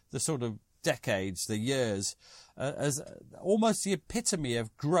the sort of decades, the years, as almost the epitome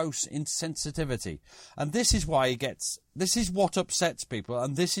of gross insensitivity. And this is what upsets people,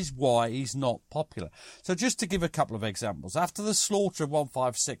 and this is why he's not popular. So just to give a couple of examples, after the slaughter of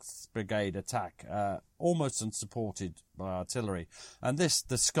 156th Brigade attack, almost unsupported by artillery, and this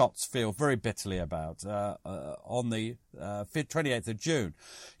the Scots feel very bitterly about, on the 28th of June,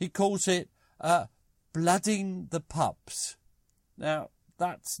 he calls it blooding the pups. Now,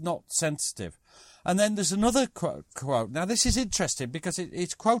 that's not sensitive. And then there's another quote. Now, this is interesting because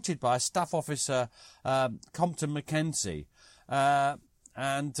it's quoted by Staff Officer Compton Mackenzie, and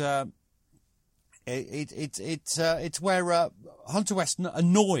it's where Hunter Weston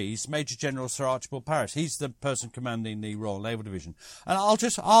annoys Major General Sir Archibald Paris. He's the person commanding the Royal Naval Division, and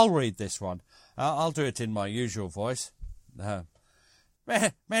I'll read this one. I'll do it in my usual voice.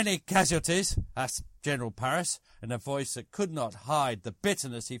 Many casualties, asked General Paris, in a voice that could not hide the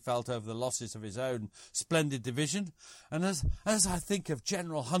bitterness he felt over the losses of his own splendid division. And as I think of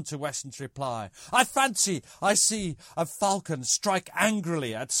General Hunter Weston's reply, I fancy I see a falcon strike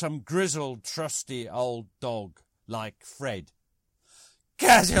angrily at some grizzled, trusty old dog like Fred.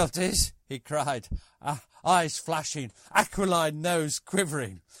 "Casualties!" he cried, eyes flashing, aquiline nose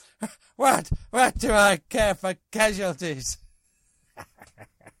quivering. What do I care for casualties?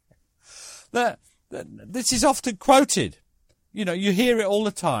 This is often quoted. You know, you hear it all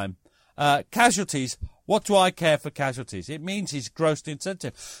the time. Casualties, what do I care for casualties? It means he's grossly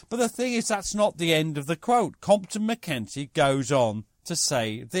insensitive. But the thing is, that's not the end of the quote. Compton Mackenzie goes on to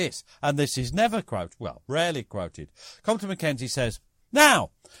say this, and this is never rarely quoted. Compton Mackenzie says,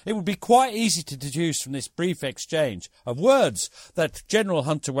 "Now, it would be quite easy to deduce from this brief exchange of words that General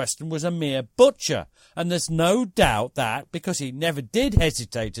Hunter Weston was a mere butcher, and there's no doubt that, because he never did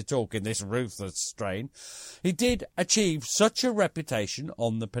hesitate to talk in this ruthless strain, he did achieve such a reputation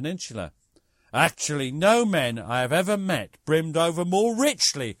on the peninsula. Actually, no men I have ever met brimmed over more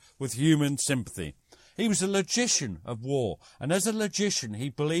richly with human sympathy. He was a logician of war, and as a logician he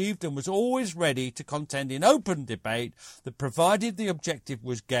believed and was always ready to contend in open debate that provided the objective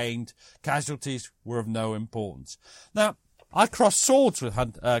was gained, casualties were of no importance." Now, I cross swords with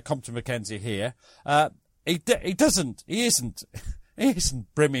Compton Mackenzie here. He isn't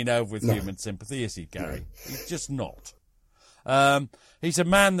brimming over with human sympathy, is he, Gary? No. He's just not. He's a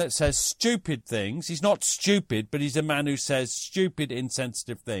man that says stupid things. He's not stupid, but he's a man who says stupid,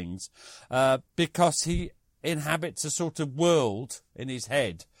 insensitive things, because he inhabits a sort of world in his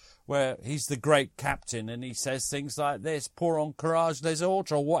head where he's the great captain and he says things like this, pour on courage les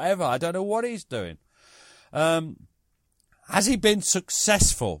autres, or whatever. I don't know what he's doing. Has he been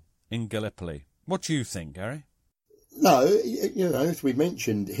successful in Gallipoli? What do you think, Gary? No, as we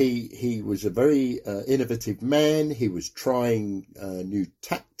mentioned, he was a very innovative man. He was trying new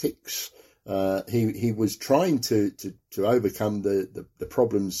tactics. He was trying to overcome the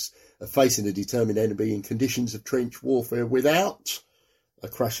problems of facing a determined enemy in conditions of trench warfare without a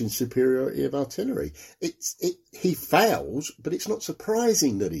crushing superiority of artillery. He fails, but it's not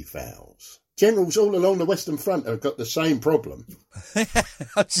surprising that he fails. Generals all along the Western Front have got the same problem.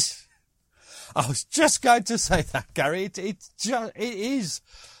 I was just going to say that, Gary. It is.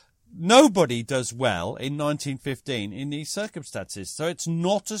 Nobody does well in 1915 in these circumstances, so it's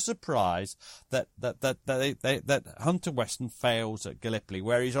not a surprise that Hunter Weston fails at Gallipoli,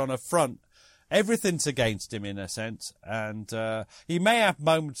 where he's on a front. Everything's against him in a sense, and he may have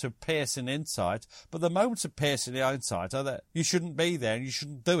moments of piercing insight, but the moments of piercing insight are that you shouldn't be there and you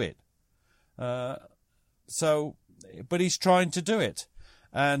shouldn't do it. But he's trying to do it.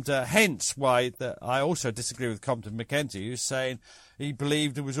 And hence why I also disagree with Compton Mackenzie, who's saying he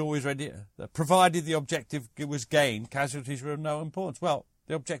believed it was always ready, provided the objective was gained, casualties were of no importance. Well,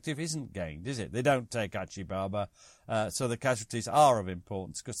 the objective isn't gained, is it? They don't take Achi Baba, so the casualties are of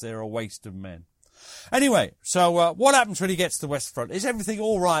importance because they're a waste of men. Anyway, so what happens when he gets to the West Front? Is everything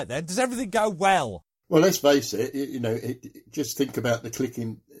all right then? Does everything go well? Well, let's face it, just think about the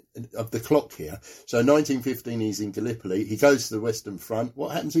clicking of the clock here. So 1915, he's in Gallipoli. He goes to the Western Front. What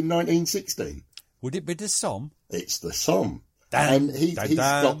happens in 1916? Would it be the Somme? It's the Somme. Dun, and he's dun.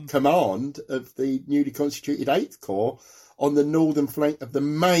 got command of the newly constituted 8th Corps on the northern flank of the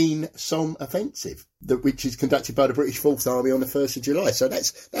main Somme offensive, which is conducted by the British Fourth Army on the 1st of July. So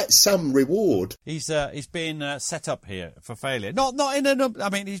that's some reward. He's been set up here for failure. Not in I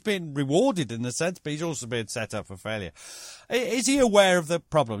mean, he's been rewarded in a sense, but he's also been set up for failure. Is he aware of the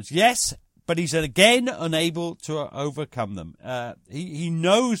problems? Yes, but he's again unable to overcome them. He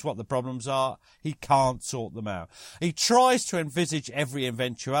knows what the problems are. He can't sort them out. He tries to envisage every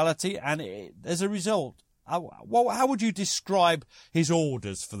eventuality, and as a result, how would you describe his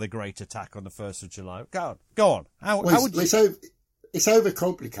orders for the great attack on the 1st of July? Go on. How would you... It's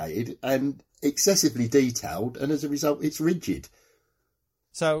overcomplicated and excessively detailed, and as a result, it's rigid.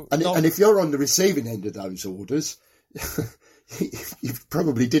 So, and if you're on the receiving end of those orders, you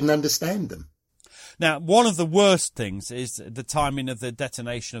probably didn't understand them. Now, one of the worst things is the timing of the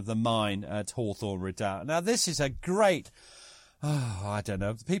detonation of the mine at Hawthorne Redoubt. Now, this is a great... I don't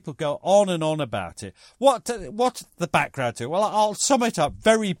know. People go on and on about it. What's the background to it? Well, I'll sum it up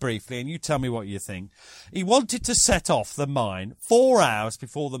very briefly and you tell me what you think. He wanted to set off the mine 4 hours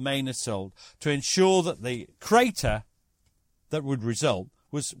before the main assault to ensure that the crater that would result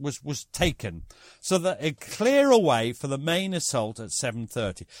was taken, so that it clear a way for the main assault at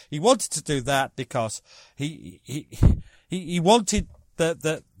 7:30. He wanted to do that because he wanted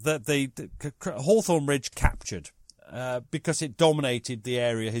the Hawthorne Ridge captured. Because it dominated the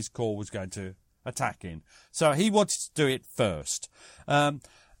area his corps was going to attack in. So he wanted to do it first.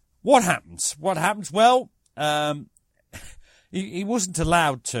 What happens? Well, he wasn't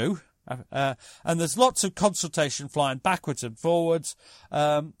allowed to. And there's lots of consultation flying backwards and forwards.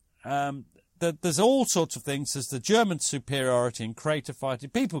 There's all sorts of things. There's the German superiority in crater fighting.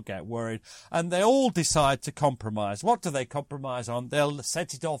 People get worried, and they all decide to compromise. What do they compromise on? They'll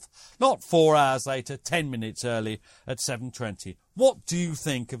set it off not 4 hours later, 10 minutes early at 7:20. What do you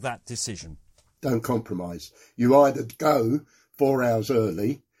think of that decision? Don't compromise. You either go 4 hours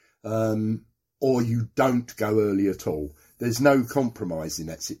early, or you don't go early at all. There's no compromise in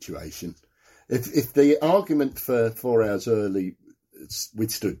that situation. If the argument for 4 hours early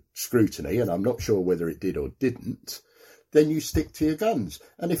withstood scrutiny, and I'm not sure whether it did or didn't, then you stick to your guns.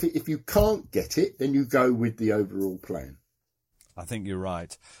 And if you can't get it, then you go with the overall plan. I think you're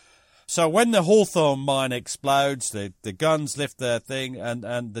right. So when the Hawthorne mine explodes, the guns lift their thing,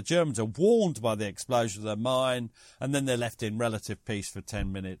 and the Germans are warned by the explosion of the mine, and then they're left in relative peace for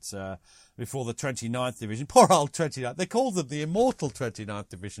 10 minutes before the 29th Division. Poor old 29th. They call them the immortal 29th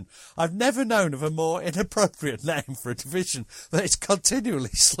Division. I've never known of a more inappropriate name for a division that is continually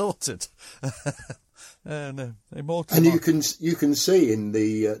slaughtered. Immortal. And you can see in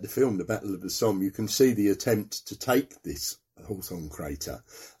the film, The Battle of the Somme, you can see the attempt to take this Hawthorne crater,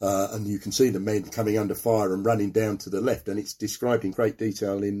 and you can see the men coming under fire and running down to the left, and it's described in great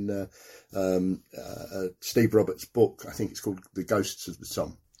detail in Steve Roberts' book. I think it's called The Ghosts of the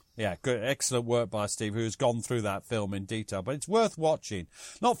Somme. Yeah, good, excellent work by Steve, who has gone through that film in detail. But it's worth watching,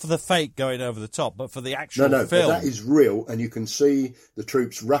 not for the fake going over the top, but for the actual film. But that is real, and you can see the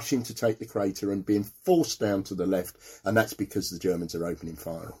troops rushing to take the crater and being forced down to the left, and that's because the Germans are opening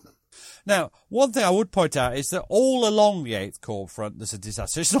fire on them. Now, one thing I would point out is that all along the 8th Corps front, there's a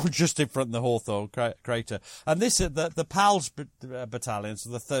disaster. It's not just in front of the Hawthorne crater. And this, the PALS battalions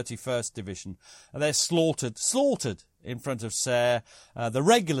of the 31st Division, they're slaughtered in front of Serre. The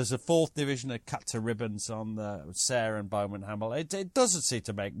regulars of 4th Division are cut to ribbons on the Serre and Bowman Hamel. It doesn't seem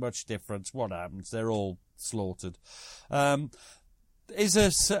to make much difference what happens. They're all slaughtered. Is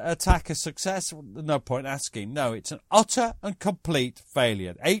this attack a success? No point asking. No, it's an utter and complete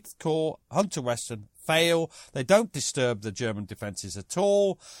failure. 8th Corps, Hunter Western, fail. They don't disturb the German defences at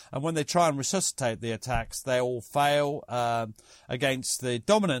all. And when they try and resuscitate the attacks, they all fail against the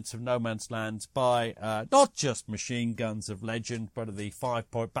dominance of no man's land by not just machine guns of legend, but the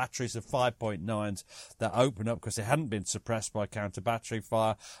 5-point batteries of 5.9s that open up because they hadn't been suppressed by counter-battery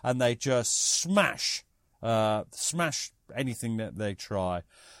fire. And they just smash anything that they try.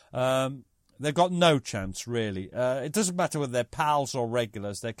 They've got no chance, really. It doesn't matter whether they're PALs or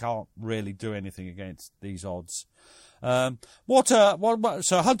regulars. They can't really do anything against these odds. So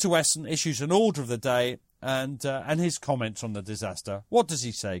Hunter Weston issues an order of the day and his comments on the disaster. What does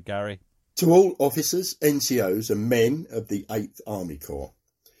he say, Gary? To all officers, NCOs and men of the 8th Army Corps.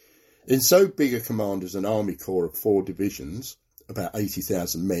 In so big a command as an Army Corps of 4 divisions, about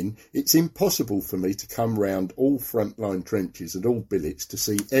 80,000 men, it's impossible for me to come round all frontline trenches and all billets to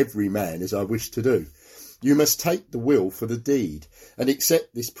see every man as I wish to do. You must take the will for the deed and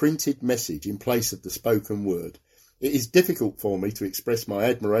accept this printed message in place of the spoken word. It is difficult for me to express my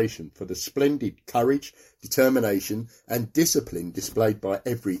admiration for the splendid courage, determination and discipline displayed by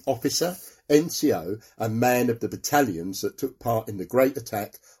every officer, NCO and man of the battalions that took part in the great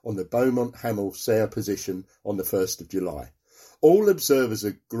attack on the Beaumont-Hamel-Serre position on the 1st of July. All observers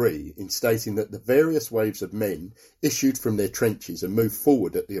agree in stating that the various waves of men issued from their trenches and moved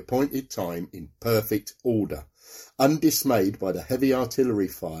forward at the appointed time in perfect order, undismayed by the heavy artillery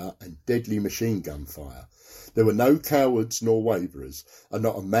fire and deadly machine gun fire. There were no cowards nor waverers, and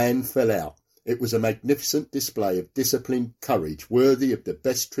not a man fell out. It was a magnificent display of disciplined courage worthy of the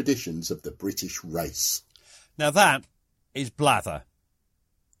best traditions of the British race. Now that is blather.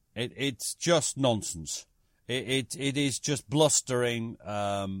 It's just nonsense. It is just blustering.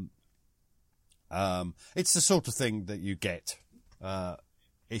 It's the sort of thing that you get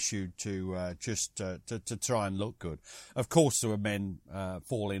issued to to try and look good. Of course, there were men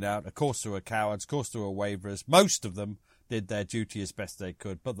falling out. Of course, there were cowards. Of course, there were waverers. Most of them did their duty as best they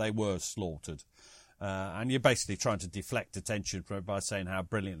could, but they were slaughtered. And you're basically trying to deflect attention from it by saying how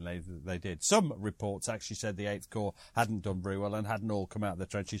brilliantly they did. Some reports actually said the 8th Corps hadn't done very well and hadn't all come out of the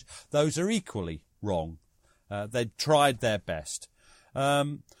trenches. Those are equally wrong. They tried their best.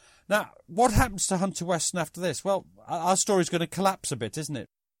 Now, what happens to Hunter Weston after this? Well, our story's going to collapse a bit, isn't it?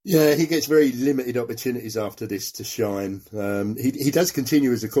 Yeah, he gets very limited opportunities after this to shine. He does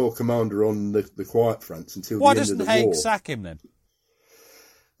continue as a Corps commander on the quiet fronts until the end of the war. Why doesn't Haig sack him then?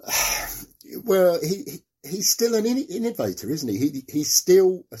 Well, he's still an innovator, isn't he? He's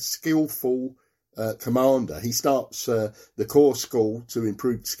still a skillful commander. He starts the Corps school to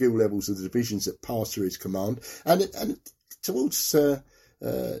improve skill levels of the divisions that pass through his command. And towards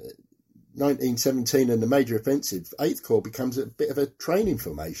 1917 and the major offensive, 8th Corps becomes a bit of a training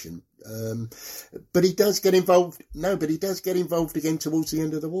formation. But he does get involved. No, but he does get involved again towards the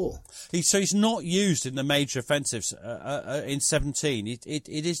end of the war. So he's not used in the major offensives in 17. It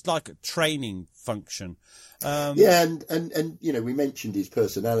is like a training function. Yeah, and you know, we mentioned his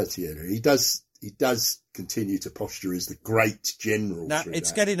personality earlier. He does continue to posture as the great general. Now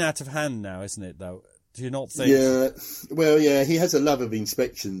it's getting out of hand now, isn't it? Though, do you not think? Yeah, well, yeah, he has a love of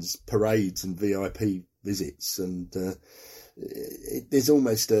inspections, parades, and VIP visits, and there's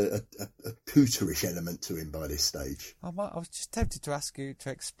almost a pooterish element to him by this stage. I was just tempted to ask you to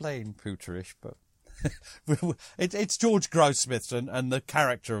explain pooterish, but it's George Grossmith and the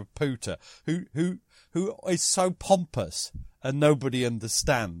character of Pooter, who is so pompous and nobody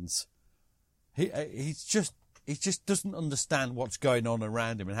understands. He just doesn't understand what's going on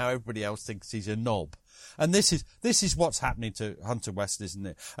around him and how everybody else thinks he's a knob. And this is what's happening to Hunter Weston, isn't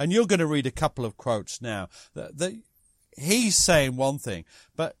it? And you're going to read a couple of quotes now that he's saying one thing,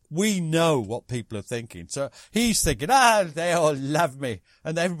 but we know what people are thinking. So he's thinking, they all love me.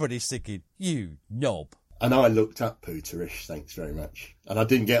 And everybody's thinking, you knob. And I looked up pooterish, thanks very much. And I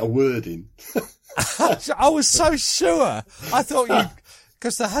didn't get a word in. I was so sure. I thought you...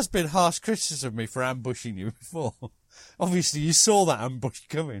 Because there has been harsh criticism of me for ambushing you before. Obviously, you saw that ambush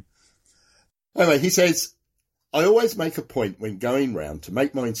coming. Anyway, he says, I always make a point when going round to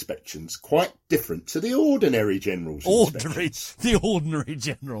make my inspections quite different to the ordinary general's inspections. The ordinary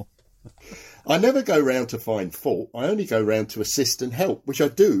general. I never go round to find fault. I only go round to assist and help, which I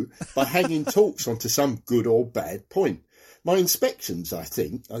do by hanging talks onto some good or bad point. My inspections, I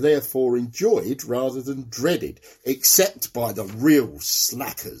think, are therefore enjoyed rather than dreaded, except by the real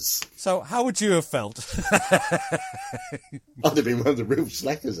slackers. So how would you have felt? I'd have been one of the real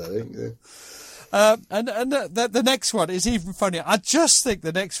slackers, I think. Yeah. And the next one is even funnier. I just think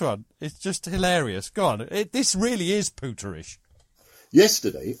the next one is just hilarious. Go on. This really is pooterish.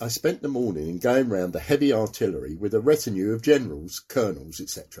 Yesterday, I spent the morning in going round the heavy artillery with a retinue of generals, colonels,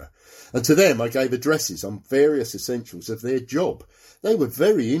 etc. And to them I gave addresses on various essentials of their job. They were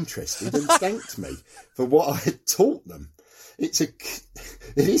very interested and thanked me for what I had taught them. It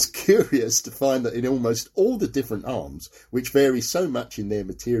is curious to find that in almost all the different arms, which vary so much in their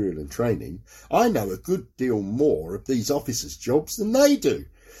material and training, I know a good deal more of these officers' jobs than they do.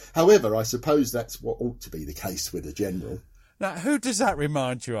 However, I suppose that's what ought to be the case with a general. Now, who does that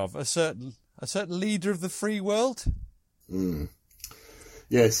remind you of? A certain leader of the free world?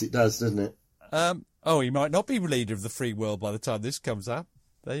 Yes, it does, doesn't it? He might not be leader of the free world by the time this comes up.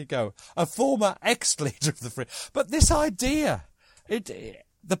 There you go. A former ex-leader of the free... But this idea,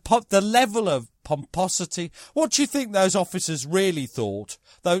 the level of pomposity... What do you think those officers really thought,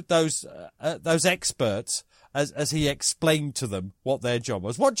 those experts, as he explained to them what their job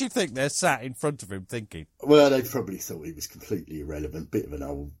was. What do you think they're sat in front of him thinking? Well, they probably thought he was completely irrelevant, bit of an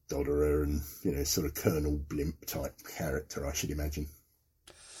old dodderer and, sort of Colonel Blimp type character, I should imagine.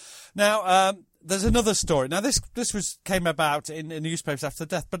 Now, there's another story. Now, this came about in newspapers after the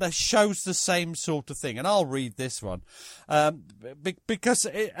death, but it shows the same sort of thing. And I'll read this one because,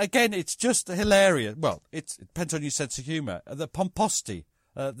 it's just hilarious. Well, it depends on your sense of humour. The pomposity.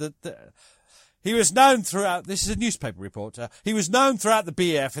 He was known throughout... This is a newspaper report. He was known throughout the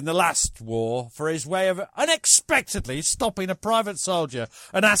BF in the last war for his way of unexpectedly stopping a private soldier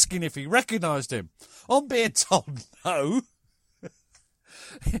and asking if he recognised him. On being told no...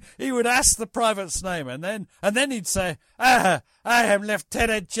 he would ask the private's name, and then he'd say, I am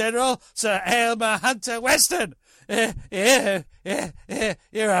Lieutenant General Sir Aylmer Hunter Weston. You're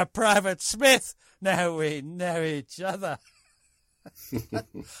a Private Smith. Now we know each other.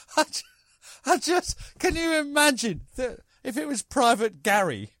 I just, can you imagine that if it was Private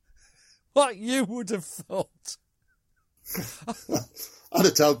Gary, what you would have thought? I'd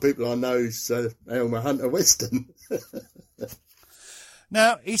have told people I know Sir Aylmer Hunter Weston.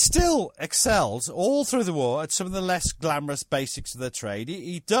 Now, he still excels all through the war at some of the less glamorous basics of the trade.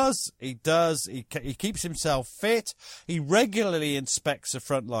 He keeps himself fit. He regularly inspects the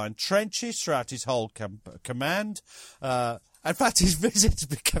frontline trenches throughout his whole command. In fact, his visits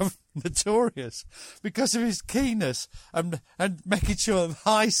become notorious because of his keenness and making sure of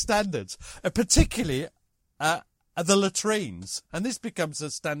high standards, particularly the latrines, and this becomes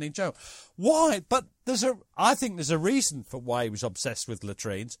a standing joke. Why? But I think there's a reason for why he was obsessed with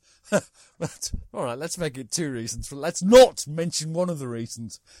latrines. But, all right, let's make it two reasons. Let's not mention one of the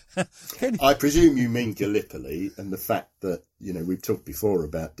reasons. I presume you mean Gallipoli and the fact that, we've talked before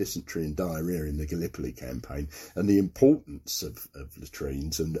about dysentery and diarrhoea in the Gallipoli campaign and the importance of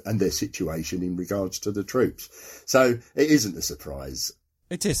latrines and their situation in regards to the troops. So it isn't a surprise.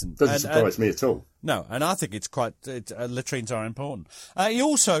 It isn't. Doesn't surprise me at all. No, and I think it's latrines are important. He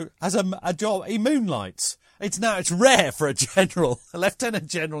also has a job. He moonlights. It's rare for a lieutenant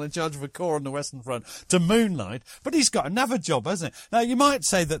general in charge of a corps on the Western Front to moonlight, but he's got another job, hasn't he? Now, you might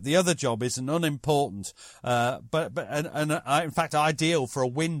say that the other job isn't unimportant, but in fact ideal for a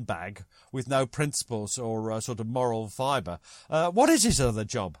windbag with no principles or sort of moral fibre. What is his other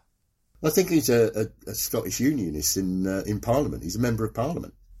job? I think he's a Scottish Unionist in Parliament. He's a member of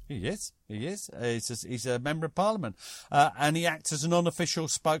Parliament. He is. He's a member of Parliament. And he acts as an unofficial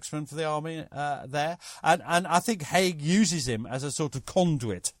spokesman for the army there. And I think Haig uses him as a sort of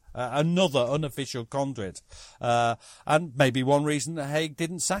conduit, another unofficial conduit. And maybe one reason that Haig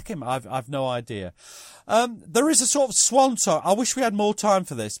didn't sack him. I've no idea. There is a sort of swan song. I wish we had more time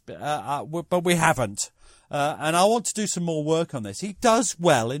for this, but we haven't. And I want to do some more work on this. He does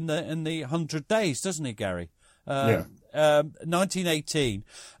well in the 100 days, doesn't he, Gary? Yeah. 1918.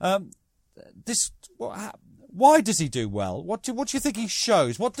 Why does he do well? What do you think he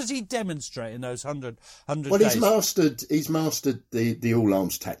shows? What does he demonstrate in those 100 well, days? He's mastered the all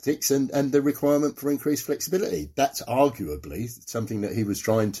arms tactics and the requirement for increased flexibility. That's arguably something that he was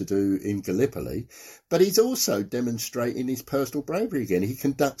trying to do in Gallipoli, but he's also demonstrating his personal bravery again. He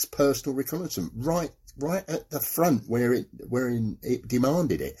conducts personal reconnaissance right at the front where it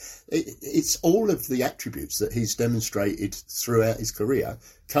demanded it. It's all of the attributes that he's demonstrated throughout his career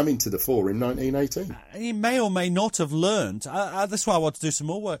coming to the fore in 1918. He may or may not have learned. That's why I want to do some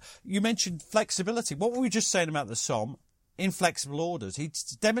more work. You mentioned flexibility. What were we just saying about the Somme? Inflexible orders.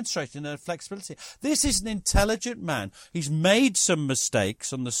 He's demonstrating a flexibility. This is an intelligent man. He's made some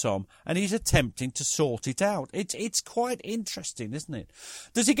mistakes on the Somme and he's attempting to sort it out. It's quite interesting, isn't it?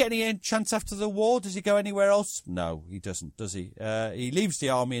 Does he get any chance after the war? Does he go anywhere else? No, he doesn't, does he? He leaves the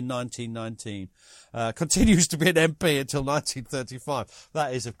army in 1919, continues to be an MP until 1935.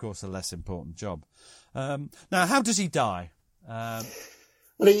 That is, of course, a less important job. Now, how does he die?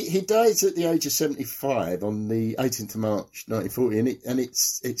 Well, he dies at the age of 75 on the 18th of March 1940, and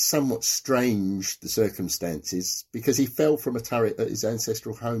it's somewhat strange, the circumstances, because he fell from a turret at his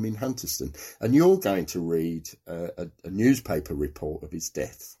ancestral home in Hunterston. And you're going to read a newspaper report of his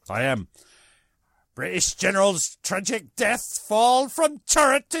death. I am. British general's tragic death, fall from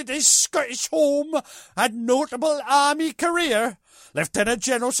turret in his Scottish home, and notable army career. Lieutenant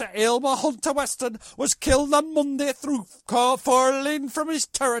General Sir Aylmer Hunter Weston was killed on Monday through falling from his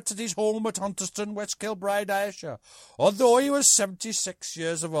turret at his home at Hunterston, West Kilbride, Ayrshire. Although he was 76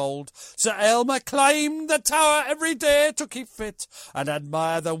 years of old, Sir Aylmer climbed the tower every day to keep fit and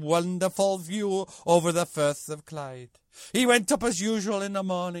admire the wonderful view over the Firth of Clyde. He went up as usual in the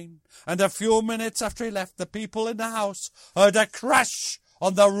morning, and a few minutes after he left, the people in the house heard a crash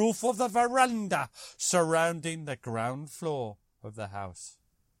on the roof of the veranda surrounding the ground floor of the house.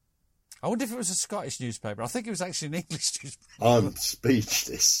 I wonder if it was a Scottish newspaper. I think it was actually an English newspaper. I'm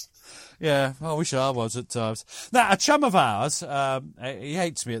speechless. Yeah, I wish I was at times. Now, a chum of ours, he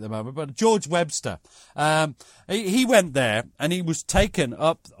hates me at the moment, but George Webster, he went there and he was taken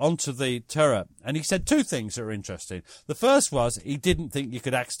up onto the turret, and he said two things that are interesting. The first was he didn't think you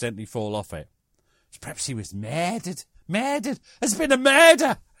could accidentally fall off it. Perhaps he was murdered. Murdered. There's been a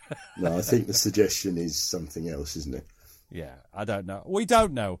murder. No, I think the suggestion is something else, isn't it? Yeah, I don't know. We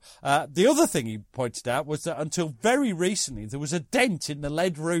don't know. The other thing he pointed out was that until very recently there was a dent in the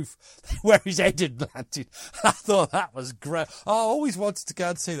lead roof where his head had landed. I thought that was great. I always wanted to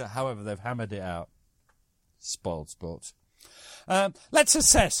go and see that. However, they've hammered it out. Spoiled sports. Let's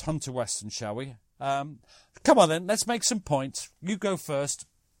assess Hunter Weston, shall we? Come on then, let's make some points. You go first.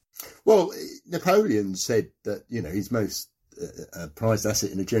 Well, Napoleon said that, his most prized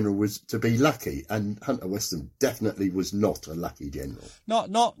asset in a general was to be lucky, and Hunter Weston definitely was not a lucky general.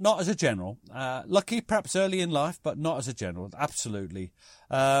 Not as a general. Lucky perhaps early in life, but not as a general. Absolutely.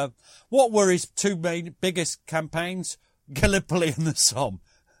 What were his two biggest campaigns? Gallipoli and the Somme.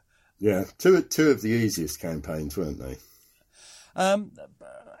 Yeah, two of the easiest campaigns, weren't they?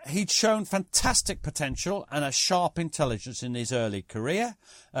 He'd shown fantastic potential and a sharp intelligence in his early career.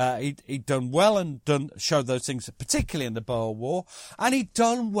 He'd done well and showed those things, particularly in the Boer War. And he'd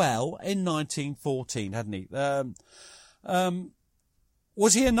done well in 1914, hadn't he?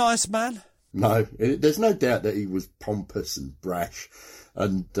 Was he a nice man? No, there's no doubt that he was pompous and brash.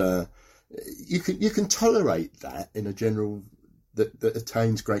 And you can tolerate that in a general that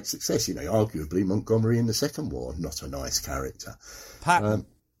attains great success. Arguably Montgomery in the Second War, not a nice character. Patton.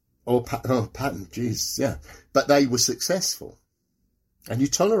 Patton, jeez, yeah. But they were successful. And you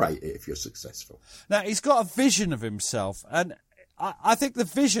tolerate it if you're successful. Now, he's got a vision of himself, and I think the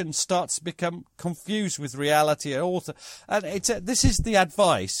vision starts to become confused with reality. And this is the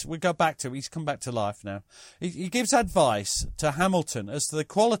advice. We go back to, he's come back to life now. He gives advice to Hamilton as to the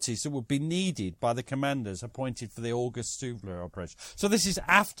qualities that would be needed by the commanders appointed for the August Suvla operation. So this is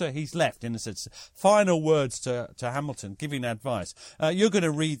after he's left, in a sense. Final words to Hamilton, giving advice. You're going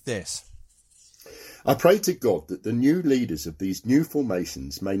to read this. I pray to God that the new leaders of these new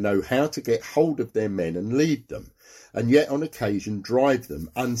formations may know how to get hold of their men and lead them, and yet on occasion drive them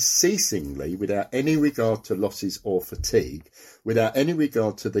unceasingly without any regard to losses or fatigue, without any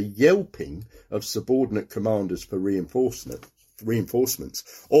regard to the yelping of subordinate commanders for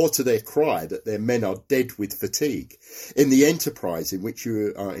reinforcements, or to their cry that their men are dead with fatigue. In the enterprise in which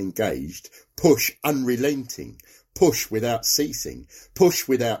you are engaged, push unrelenting, push without ceasing, push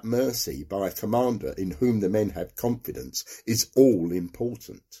without mercy by a commander in whom the men have confidence is all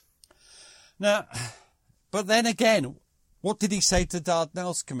important. Now, but then again, what did he say to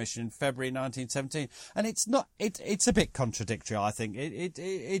Dardanelles Commission in February 1917? And it's not. It's a bit contradictory, I think.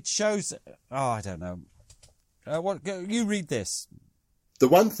 It shows. I don't know. You read this. The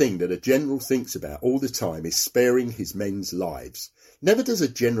one thing that a general thinks about all the time is sparing his men's lives. Never does a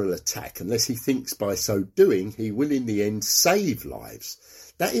general attack unless he thinks by so doing he will in the end save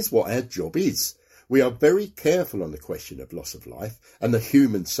lives. That is what our job is. We are very careful on the question of loss of life and the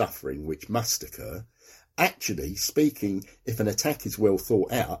human suffering which must occur. Actually speaking, if an attack is well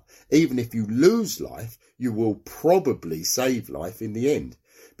thought out, even if you lose life, you will probably save life in the end,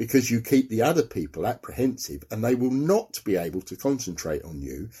 because you keep the other people apprehensive and they will not be able to concentrate on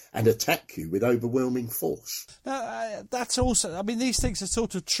you and attack you with overwhelming force. That's also, I mean, these things are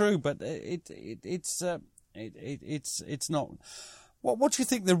sort of true, but it's not. What do you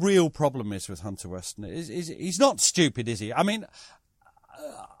think the real problem is with Hunter Weston? He's not stupid, is he? I mean,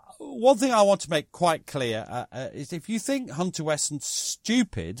 one thing I want to make quite clear is if you think Hunter Weston's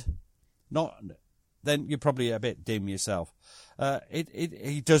stupid, then you're probably a bit dim yourself.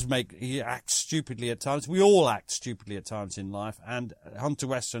 He acts stupidly at times. We all act stupidly at times in life, and Hunter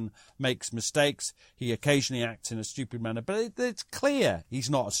Weston makes mistakes. He occasionally acts in a stupid manner, but it's clear he's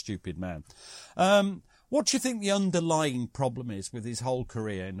not a stupid man. What do you think the underlying problem is with his whole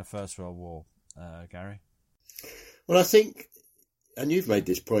career in the First World War, Gary? Well, I think, and you've made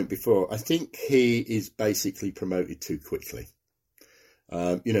this point before, I think he is basically promoted too quickly.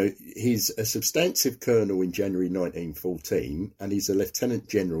 He's a substantive colonel in January 1914 and he's a lieutenant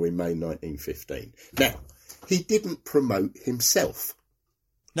general in May 1915. Now, he didn't promote himself.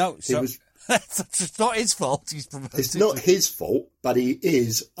 No, it's not his fault he's promoted. It's not his fault, but he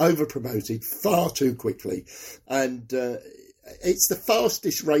is over-promoted far too quickly. And it's the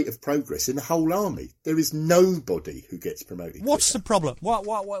fastest rate of progress in the whole army. There is nobody who gets promoted. What's the problem?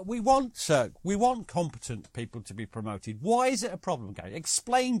 What we want, sir? We want competent people to be promoted. Why is it a problem, Gary?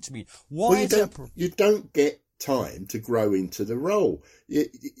 Explain to me why you don't get time to grow into the role.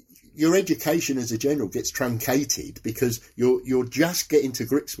 Your education as a general gets truncated because you're just getting to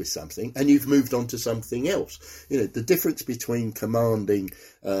grips with something and you've moved on to something else. The difference between commanding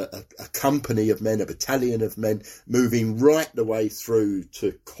a company of men, a battalion of men, moving right the way through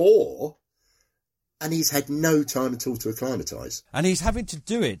to corps, and he's had no time at all to acclimatise. And he's having to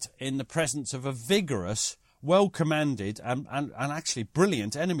do it in the presence of a vigorous, well-commanded and actually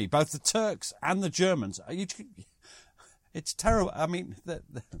brilliant enemy, both the Turks and the Germans. It's terrible. I mean,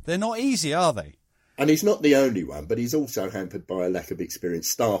 they're not easy, are they? And he's not the only one, but he's also hampered by a lack of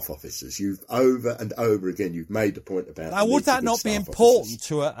experienced staff officers. You've over and over again, you've made the point about... Now, would that not be important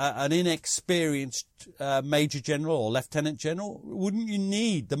to an inexperienced Major General or Lieutenant General? Wouldn't you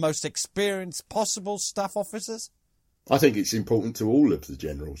need the most experienced possible staff officers? I think it's important to all of the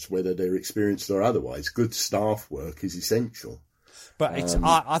generals, whether they're experienced or otherwise. Good staff work is essential. But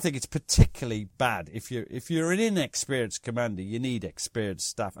I think it's particularly bad if you're an inexperienced commander. You need experienced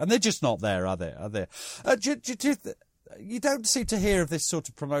staff, and they're just not there, are they? You don't seem to hear of this sort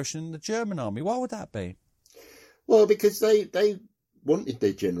of promotion in the German army. Why would that be? Well, because they wanted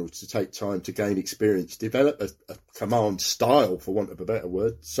their generals to take time to gain experience, develop a command style, for want of a better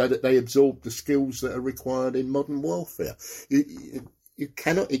word, so that they absorb the skills that are required in modern warfare. You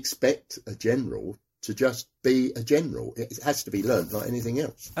cannot expect a general to just be a general. It has to be learnt like anything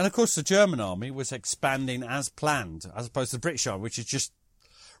else. And of course the German army was expanding as planned, as opposed to the British army, which is just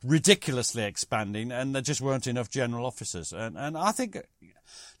ridiculously expanding, and there just weren't enough general officers. And I think...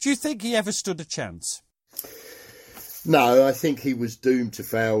 Do you think he ever stood a chance? No, I think he was doomed to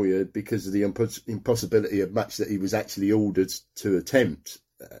failure because of the impossibility of much that he was actually ordered to attempt.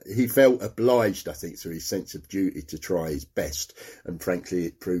 He felt obliged, I think, through his sense of duty to try his best, and frankly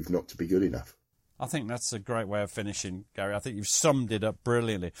it proved not to be good enough. I think that's a great way of finishing, Gary. I think you've summed it up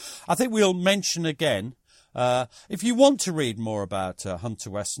brilliantly. I think we'll mention again, if you want to read more about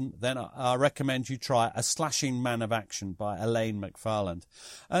Hunter Weston, then I recommend you try A Slashing Man of Action by Elaine McFarland.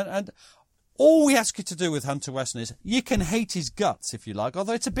 And all we ask you to do with Hunter Weston is you can hate his guts if you like,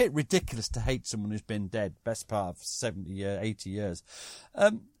 although it's a bit ridiculous to hate someone who's been dead best part of 70 80 years.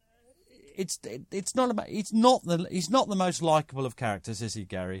 He's not the most likeable of characters, is he,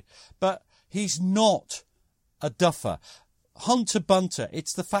 Gary? But he's not a duffer. Hunter Bunter,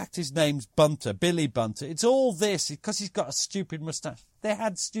 it's the fact his name's Bunter, Billy Bunter. It's all this because he's got a stupid moustache. They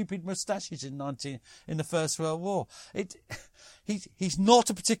had stupid moustaches in the First World War. He's not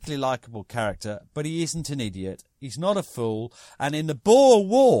a particularly likeable character, but he isn't an idiot. He's not a fool. And in the Boer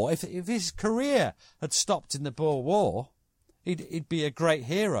War, if his career had stopped in the Boer War, he'd be a great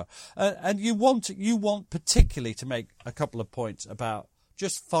hero. And you want particularly to make a couple of points about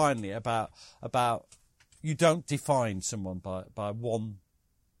you don't define someone by one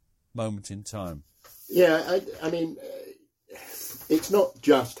moment in time. Yeah, I mean, it's not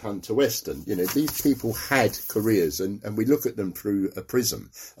just Hunter Weston. These people had careers, and we look at them through a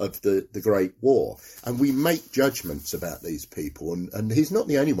prism of the Great War, and we make judgments about these people. And he's not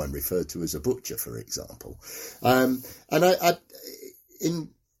the only one referred to as a butcher, for example.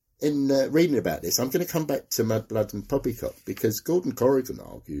 In reading about this, I'm going to come back to Mudblood and Poppycock, because Gordon Corrigan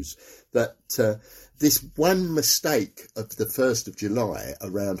argues that this one mistake of the 1st of July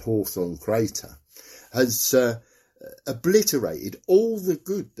around Hawthorne Crater has obliterated all the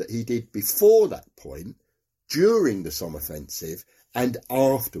good that he did before that point, during the Somme offensive and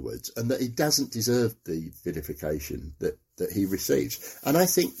afterwards, and that he doesn't deserve the vilification that he receives. And I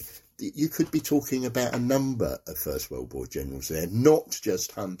think you could be talking about a number of First World War generals there, not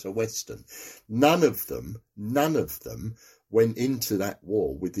just Hunter Weston. None of them went into that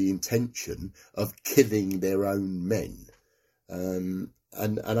war with the intention of killing their own men.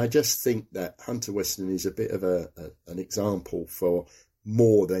 And I just think that Hunter Weston is a bit of an example for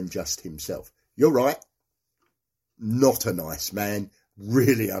more than just himself. You're right. Not a nice man.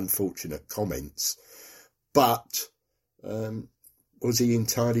 Really unfortunate comments. But was he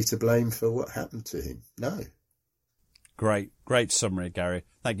entirely to blame for what happened to him? No. Great summary, Gary.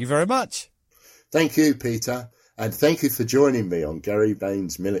 Thank you very much. Thank you, Peter. And thank you for joining me on Gary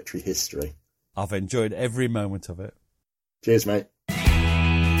Bain's Military History. I've enjoyed every moment of it. Cheers, mate.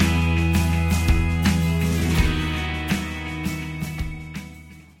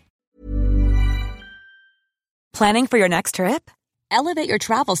 Planning for your next trip? Elevate your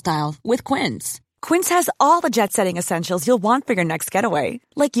travel style with Quince. Quince has all the jet-setting essentials you'll want for your next getaway,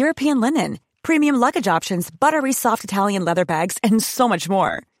 like European linen, premium luggage options, buttery soft Italian leather bags, and so much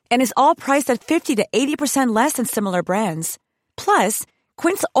more. And is all priced at 50 to 80% less than similar brands. Plus,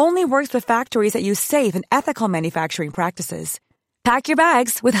 Quince only works with factories that use safe and ethical manufacturing practices. Pack your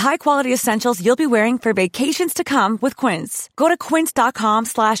bags with high-quality essentials you'll be wearing for vacations to come with Quince. Go to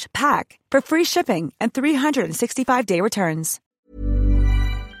quince.com/pack for free shipping and 365-day returns.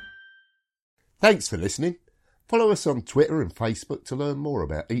 Thanks for listening. Follow us on Twitter and Facebook to learn more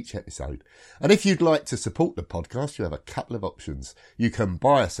about each episode. And if you'd like to support the podcast, you have a couple of options. You can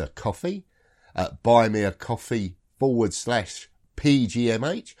buy us a coffee at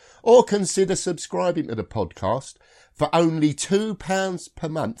buymeacoffee.com/PGMH, or consider subscribing to the podcast for only £2 per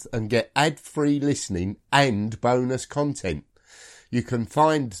month and get ad-free listening and bonus content. You can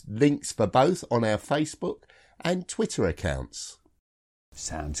find links for both on our Facebook and Twitter accounts.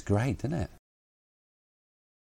 Sounds great, doesn't it?